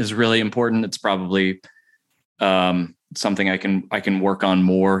riding is really important. It's probably something I can work on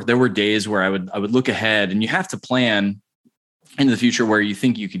more. There were days where I would look ahead, and you have to plan into the future where you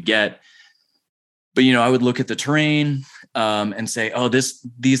think you could get, but I would look at the terrain and say, oh,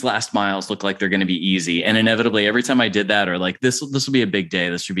 these last miles look like they're going to be easy. And inevitably every time I did that, or like this will be a big day,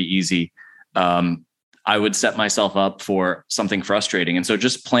 this should be easy, I would set myself up for something frustrating. And so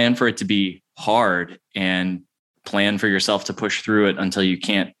just plan for it to be hard and plan for yourself to push through it until you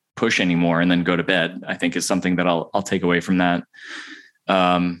can't push anymore and then go to bed, I think is something that I'll take away from that.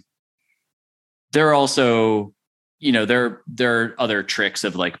 There are also, there are other tricks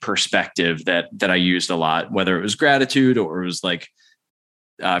of like perspective that I used a lot, whether it was gratitude or it was like,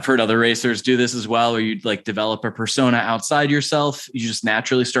 I've heard other racers do this as well, where you'd like develop a persona outside yourself. You just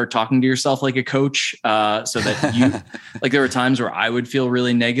naturally start talking to yourself like a coach, so that you like, there were times where I would feel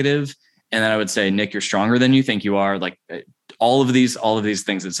really negative, and then I would say, Nick, you're stronger than you think you are. Like all of these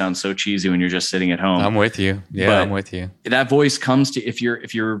things that sound so cheesy when you're just sitting at home. I'm with you. Yeah, but I'm with you. That voice comes to, if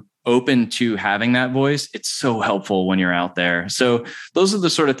you're open to having that voice, it's so helpful when you're out there. So those are the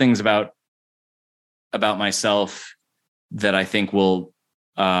sort of things about myself that I think will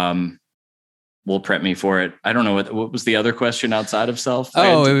prep me for it. I don't know what was the other question outside of self?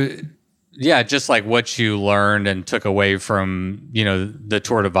 Yeah, just like what you learned and took away from, the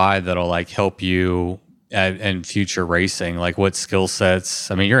Tour Divide that'll like help you in future racing. Like what skill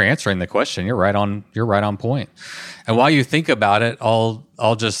sets? I mean, you're answering the question. You're right on point. And while you think about it,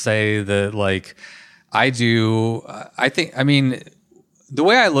 I'll just say that like I mean, the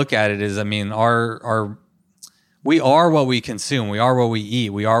way I look at it is, I mean, we are what we consume. We are what we eat.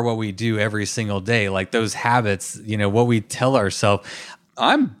 We are what we do every single day. Like those habits, what we tell ourselves.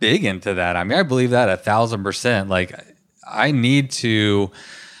 I'm big into that. I mean, I believe that 1,000%. Like I need to,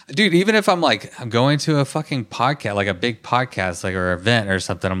 dude, even if I'm going to a fucking podcast, like a big podcast, like or event or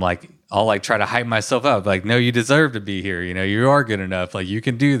something, I'll like try to hype myself up. Like, no, you deserve to be here. You know, you are good enough. Like, you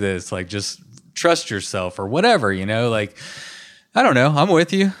can do this. Like, just trust yourself or whatever, you know, like, I don't know. I'm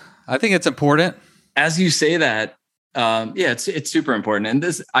with you. I think it's important. As you say that, it's super important. And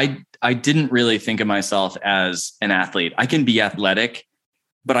this, I didn't really think of myself as an athlete. I can be athletic,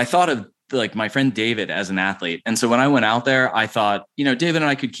 but I thought of like my friend David as an athlete. And so when I went out there, I thought, you know, David and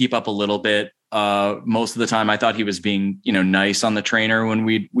I could keep up a little bit. Most of the time I thought he was being, you know, nice on the trainer when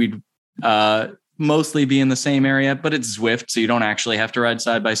we'd mostly be in the same area, but it's Zwift. So you don't actually have to ride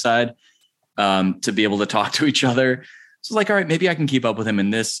side by side, to be able to talk to each other. So like, all right, maybe I can keep up with him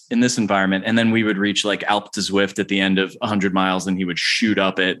in this environment. And then we would reach like Alpe to Zwift at the end of 100 miles and he would shoot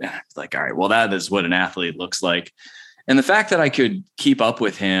up it. Like, all right, well, that is what an athlete looks like. And the fact that I could keep up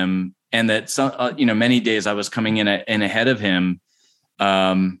with him and that some, many days I was coming in ahead of him,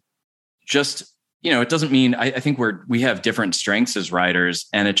 just, you know, it doesn't mean I think we have different strengths as riders.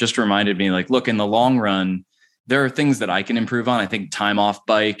 And it just reminded me like, look, in the long run, there are things that I can improve on. I think time off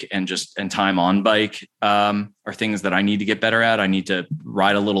bike and time on bike are things that I need to get better at. I need to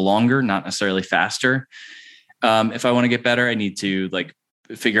ride a little longer, not necessarily faster. If I want to get better, I need to like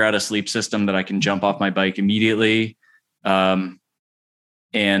figure out a sleep system that I can jump off my bike immediately. And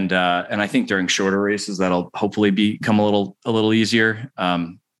I think during shorter races, that'll hopefully become a little easier.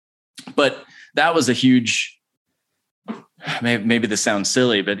 But that was a huge, maybe this sounds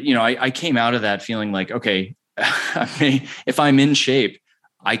silly, but you know, I came out of that feeling like, okay, if I'm in shape,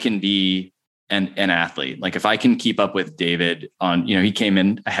 I can be an athlete. Like if I can keep up with David on, you know, he came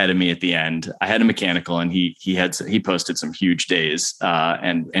in ahead of me at the end. I had a mechanical and he posted some huge days,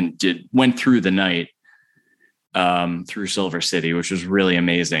 and went through the night, through Silver City, which was really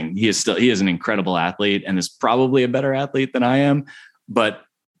amazing. He is an incredible athlete and is probably a better athlete than I am. But,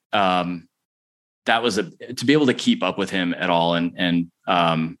 that was to be able to keep up with him at all. And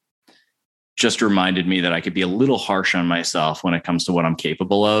just reminded me that I could be a little harsh on myself when it comes to what I'm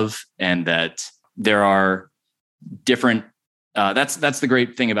capable of. And that there are different, that's the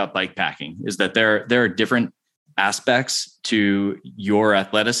great thing about bike packing is that there are different aspects to your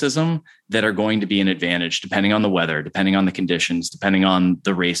athleticism that are going to be an advantage depending on the weather, depending on the conditions, depending on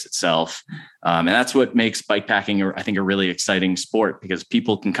the race itself. And that's what makes bike packing, I think, a really exciting sport because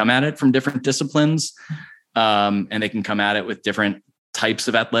people can come at it from different disciplines, and they can come at it with different types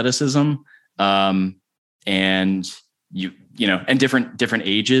of athleticism, and and different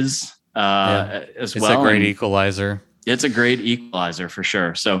ages, as well. It's a great equalizer. It's a great equalizer for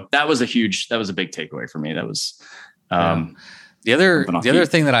sure. So that was a big takeaway for me. That was, the other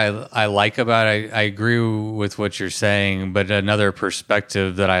thing that I like about it, I agree with what you're saying, but another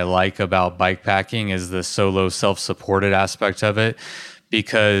perspective that I like about bike packing is the solo self-supported aspect of it,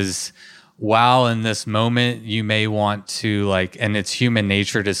 because while in this moment you may want to and it's human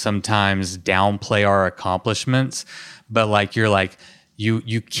nature to sometimes downplay our accomplishments, but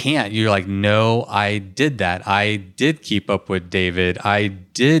you can't. You're like, no, I did that. I did keep up with David. I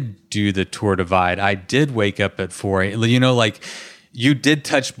did do the Tour Divide. I did wake up at 4 a.m. You know, you did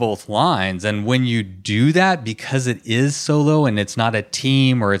touch both lines. And when you do that, because it is solo and it's not a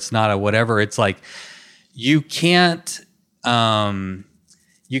team or it's not a whatever, it's like you can't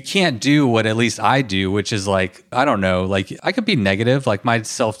do what at least I do, which is I don't know, I could be negative. My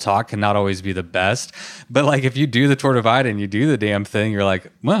self-talk cannot always be the best. But if you do the Tour Divide and you do the damn thing, you're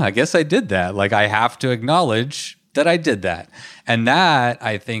like, well, I guess I did that. I have to acknowledge that I did that. And that,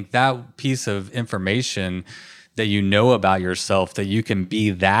 I think that piece of information that you know about yourself, that you can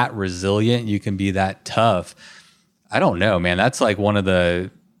be that resilient, you can be that tough. I don't know, man. That's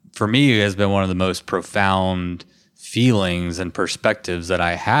for me, it has been one of the most profound feelings and perspectives that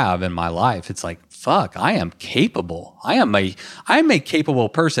I have in my life. It's fuck, I am capable. I'm a capable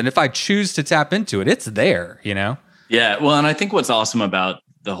person. If I choose to tap into it, it's there, you know? Yeah. Well, and I think what's awesome about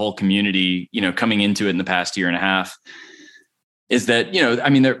the whole community, coming into it in the past year and a half is that,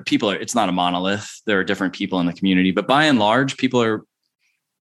 it's not a monolith. There are different people in the community, but by and large,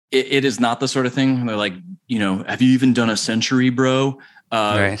 it is not the sort of thing they're like, have you even done a century, bro?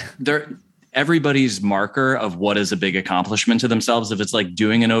 Right. Everybody's marker of what is a big accomplishment to themselves. If it's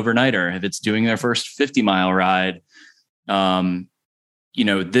doing an overnighter, if it's doing their first 50-mile ride,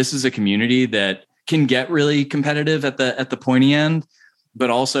 this is a community that can get really competitive at the pointy end, but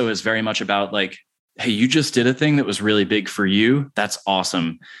also is very much about hey, you just did a thing that was really big for you. That's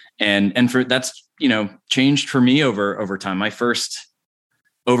awesome. And for that's, changed for me over time. My first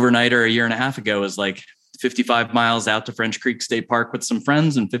overnighter a year and a half ago was 55 miles out to French Creek State Park with some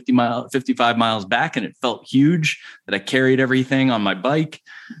friends and 55 miles back. And it felt huge that I carried everything on my bike.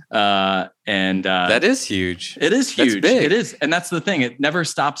 That is huge. It is huge. It is. And that's the thing. It never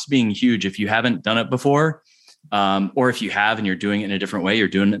stops being huge if you haven't done it before. Or if you have and you're doing it in a different way, you're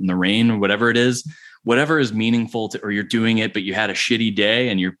doing it in the rain or whatever it is, whatever is meaningful to, or you're doing it, but you had a shitty day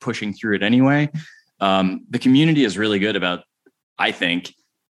and you're pushing through it anyway. The community is really good about, I think,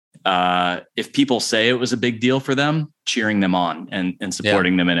 if people say it was a big deal for them, cheering them on and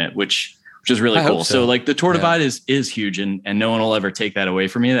supporting them in it, which is really cool. So like the Tour Divide is huge, and no one will ever take that away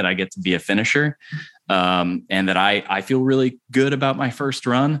from me, that I get to be a finisher. And that I feel really good about my first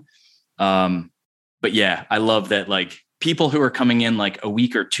run. But yeah, I love that, like, people who are coming in like a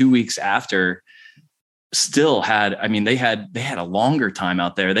week or 2 weeks after still had, I mean, they had a longer time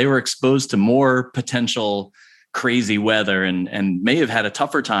out there. They were exposed to more potential crazy weather and may have had a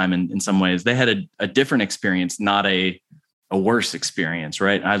tougher time in some ways. They had a different experience, not a worse experience.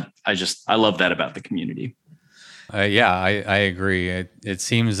 Right. I love that about the community. I agree. It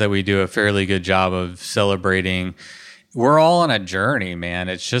seems that we do a fairly good job of celebrating. We're all on a journey, man.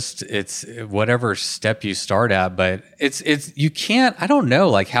 It's whatever step you start at, but you can't, I don't know,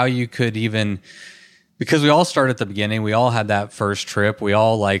 like how you could even, because we all started at the beginning. We all had that first trip. We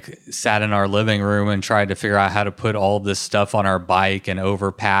all like sat in our living room and tried to figure out how to put all this stuff on our bike and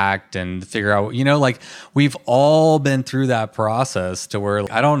overpacked and figure out, like we've all been through that process to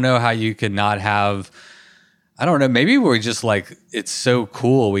where I don't know how you could not have, I don't know, maybe we're just like, it's so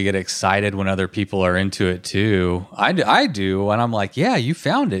cool. We get excited when other people are into it too. I do. And I'm like, yeah, you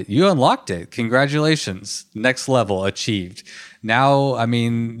found it. You unlocked it. Congratulations. Next level achieved. Now, I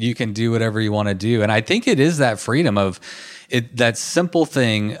mean, you can do whatever you want to do. And I think it is that freedom of it, that simple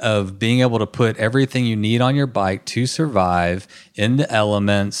thing of being able to put everything you need on your bike to survive in the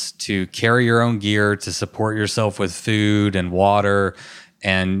elements, to carry your own gear, to support yourself with food and water,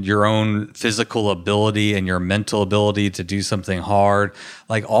 and your own physical ability and your mental ability to do something hard.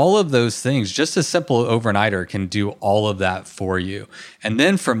 Like all of those things, just a simple overnighter can do all of that for you. And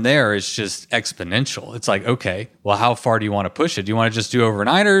then from there, it's just exponential. It's like, okay, well, how far do you want to push it? Do you want to just do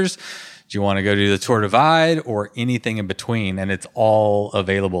overnighters? Do you want to go do the Tour Divide or anything in between? And it's all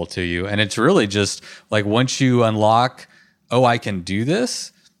available to you. And it's really just like, once you unlock, oh, I can do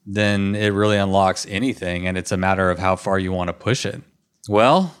this, then it really unlocks anything. And it's a matter of how far you want to push it.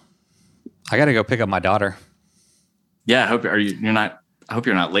 Well, I got to go pick up my daughter. Yeah, I hope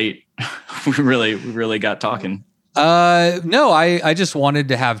you're not late. we really got talking. No, I just wanted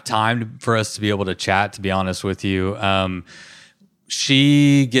to have time for us to be able to chat, to be honest with you.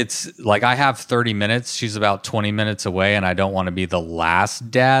 She gets, like, I have 30 minutes. She's about 20 minutes away, and I don't want to be the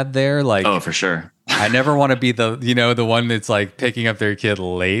last dad there. Like, oh, for sure. I never want to be the one that's like picking up their kid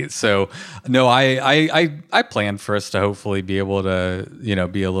late. So no, I planned for us to hopefully be able to,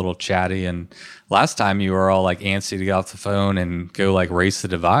 be a little chatty. And last time you were all like antsy to get off the phone and go like race the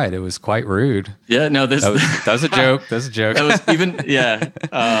divide. It was quite rude. Yeah, no, that was a joke. That was a joke. That was even, yeah.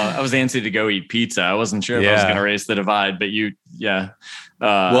 I was antsy to go eat pizza. I wasn't sure if I was going to race the divide, but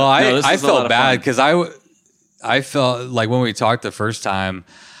well, I felt bad because I felt like when we talked the first time,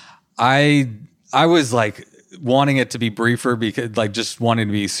 I was like wanting it to be briefer because like just wanting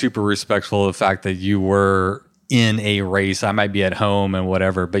to be super respectful of the fact that you were in a race. I might be at home and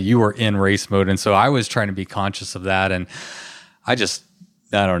whatever, but you were in race mode. And so I was trying to be conscious of that. And I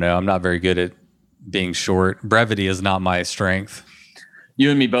don't know. I'm not very good at being short. Brevity is not my strength. You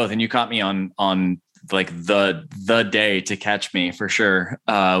and me both. And you caught me on like the day to catch me for sure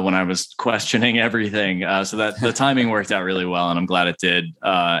when I was questioning everything. So that the timing worked out really well, and I'm glad it did.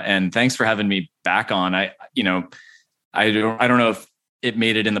 And thanks for having me back on. I don't know if it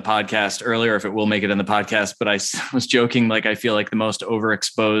made it in the podcast earlier, if it will make it in the podcast, but I was joking, like, I feel like the most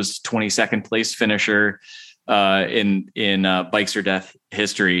overexposed 22nd place finisher in Bikes or Death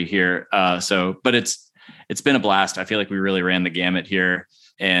history here. But it's been a blast. I feel like we really ran the gamut here.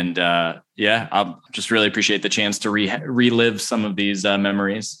 And I just really appreciate the chance to relive some of these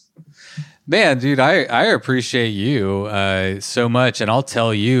memories. Man, dude, I appreciate you so much. And I'll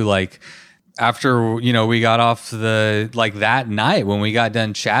tell you, like, after, we got off that night when we got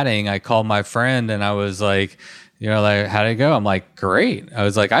done chatting, I called my friend and I was like, like, how'd it go? I'm like, great. I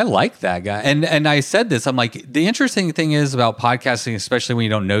was like, I like that guy. And I said this, I'm like, the interesting thing is about podcasting, especially when you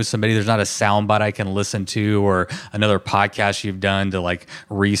don't know somebody, there's not a soundbite I can listen to or another podcast you've done to like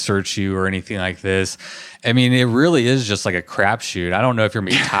research you or anything like this. I mean, it really is just like a crapshoot. I don't know if you're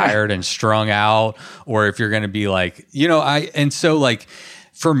gonna be tired and strung out or if you're going to be like,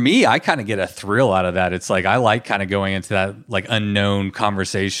 for me, I kind of get a thrill out of that. It's like I like kind of going into that like unknown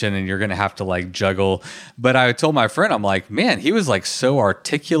conversation, and you're going to have to like juggle. But I told my friend, I'm like, man, he was like so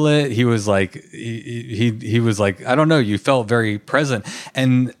articulate. He was like, he was like, I don't know, you felt very present.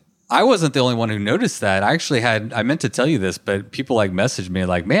 And I wasn't the only one who noticed that. I meant to tell you this, but people like messaged me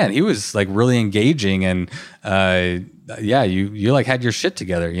like, man, he was like really engaging, and yeah, you like had your shit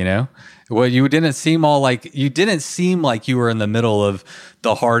together, you know? Well, you didn't seem like you were in the middle of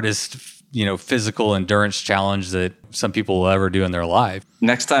the hardest, you know, physical endurance challenge that some people will ever do in their life.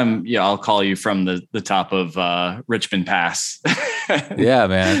 Next time, yeah, I'll call you from the top of Richmond Pass. Yeah,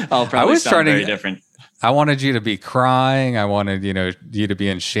 man. I'll probably sound very different. I wanted you to be crying. I wanted, you know, you to be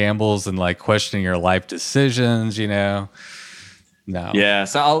in shambles and like questioning your life decisions, you know. No. Yeah.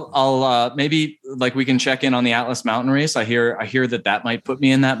 So I'll maybe like we can check in on the Atlas Mountain Race. I hear that might put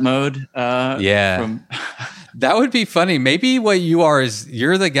me in that mode. Yeah. That would be funny. Maybe what you are is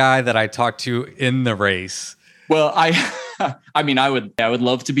you're the guy that I talked to in the race. Well, I mean, I would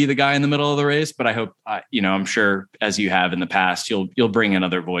love to be the guy in the middle of the race, but I hope, you know, I'm sure as you have in the past, you'll bring in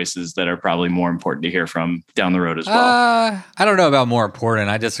other voices that are probably more important to hear from down the road as well. I don't know about more important.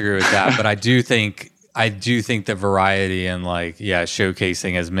 I disagree with that, but I do think the variety and like, yeah,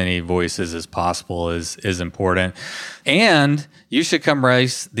 showcasing as many voices as possible is important. And you should come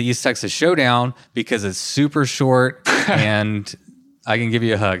race the East Texas Showdown because it's super short and I can give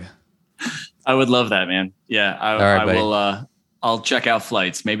you a hug. I would love that, man. Yeah, I will. I'll check out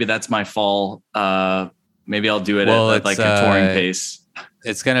flights. Maybe that's my fall. Maybe I'll do it at like a touring pace.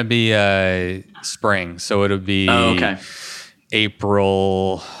 It's going to be spring, so it'll be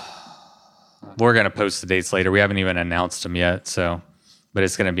April. We're going to post the dates later. We haven't even announced them yet, but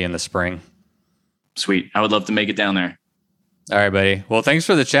it's going to be in the spring. Sweet. I would love to make it down there. All right, buddy. Well, thanks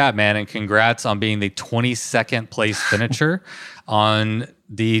for the chat, man, and congrats on being the 22nd place finisher on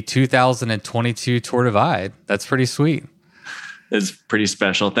the 2022 Tour Divide. That's pretty sweet. It's pretty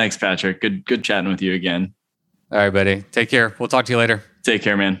special. Thanks, Patrick. Good chatting with you again. All right, buddy. Take care. We'll talk to you later. Take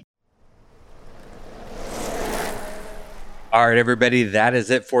care, man. All right, everybody. That is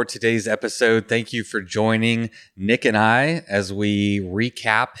it for today's episode. Thank you for joining Nick and I as we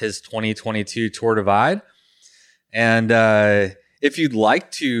recap his 2022 Tour Divide. And if you'd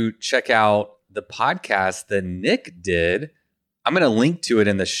like to check out the podcast that Nick did, I'm going to link to it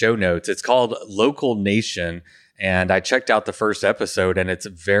in the show notes. It's called Local Nation. And I checked out the first episode and it's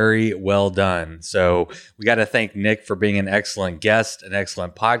very well done. So we got to thank Nick for being an excellent guest, an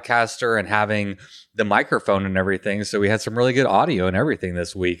excellent podcaster, and having the microphone and everything. So we had some really good audio and everything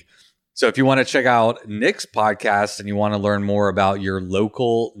this week. So if you want to check out Nick's podcast and you want to learn more about your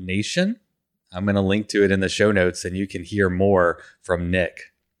local nation, I'm going to link to it in the show notes and you can hear more from Nick.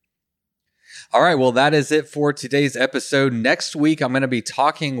 All right, well, that is it for today's episode. Next week, I'm going to be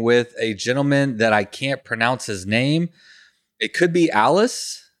talking with a gentleman that I can't pronounce his name. It could be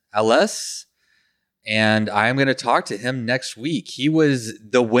Alice, and I'm going to talk to him next week. He was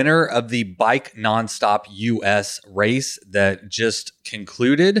the winner of the Bike Nonstop US race that just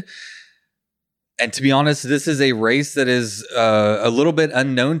concluded. And to be honest, this is a race that is a little bit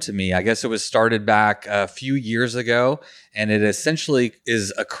unknown to me. I guess it was started back a few years ago, and it essentially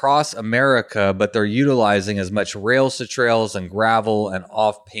is across America, but they're utilizing as much rails to trails and gravel and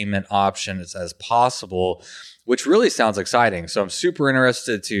off-pavement options as possible, which really sounds exciting. So I'm super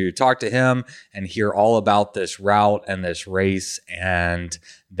interested to talk to him and hear all about this route and this race, and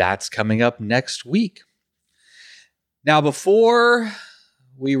that's coming up next week. Now, before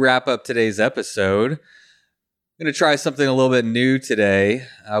we wrap up today's episode, I'm going to try something a little bit new today.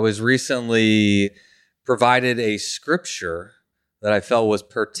 I was recently provided a scripture that I felt was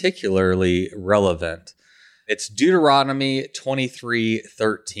particularly relevant. It's Deuteronomy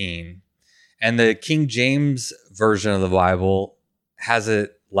 23:13. And the King James Version of the Bible has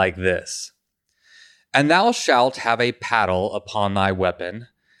it like this. And thou shalt have a paddle upon thy weapon,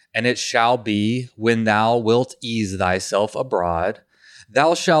 and it shall be, when thou wilt ease thyself abroad,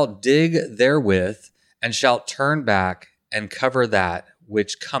 thou shalt dig therewith, and shalt turn back and cover that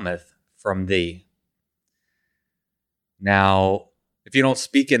which cometh from thee. Now, if you don't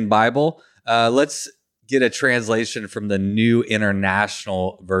speak in Bible, let's get a translation from the New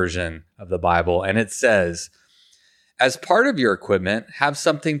International Version of the Bible. And it says, as part of your equipment, have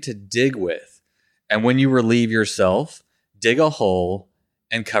something to dig with. And when you relieve yourself, dig a hole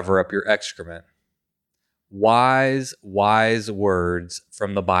and cover up your excrement. Wise words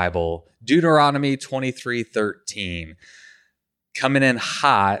from the Bible. Deuteronomy 23:13. Coming in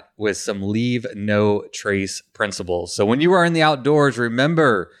hot with some leave no trace principles. So when you are in the outdoors,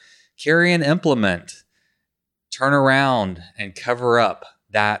 remember, carry an implement, turn around and cover up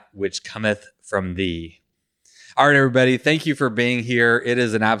that which cometh from thee. All right, everybody. Thank you for being here. It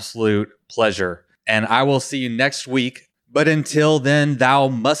is an absolute pleasure. And I will see you next week. But until then, thou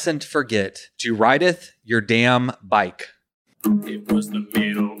mustn't forget to rideth your damn bike. It was the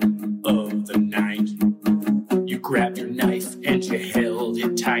middle of the night. You grabbed your knife and you held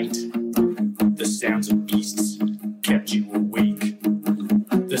it tight. The sounds of beasts kept you awake.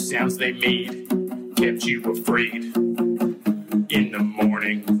 The sounds they made kept you afraid. In the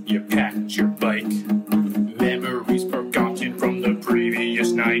morning, you packed your bike. Memories forgotten from the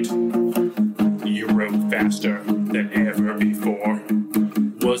previous night. You rode faster than ever before.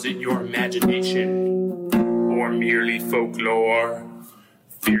 Was it your imagination or merely folklore?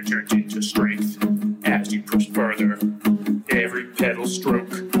 Fear turned into strength as you pushed further. Every pedal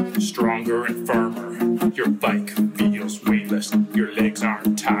stroke stronger and firmer. Your bike feels weightless, your legs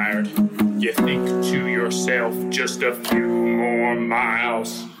aren't tired. You think to yourself, just a few more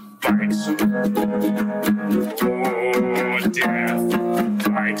miles. Bikes, oh death.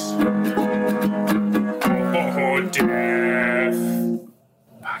 Bikes, oh death.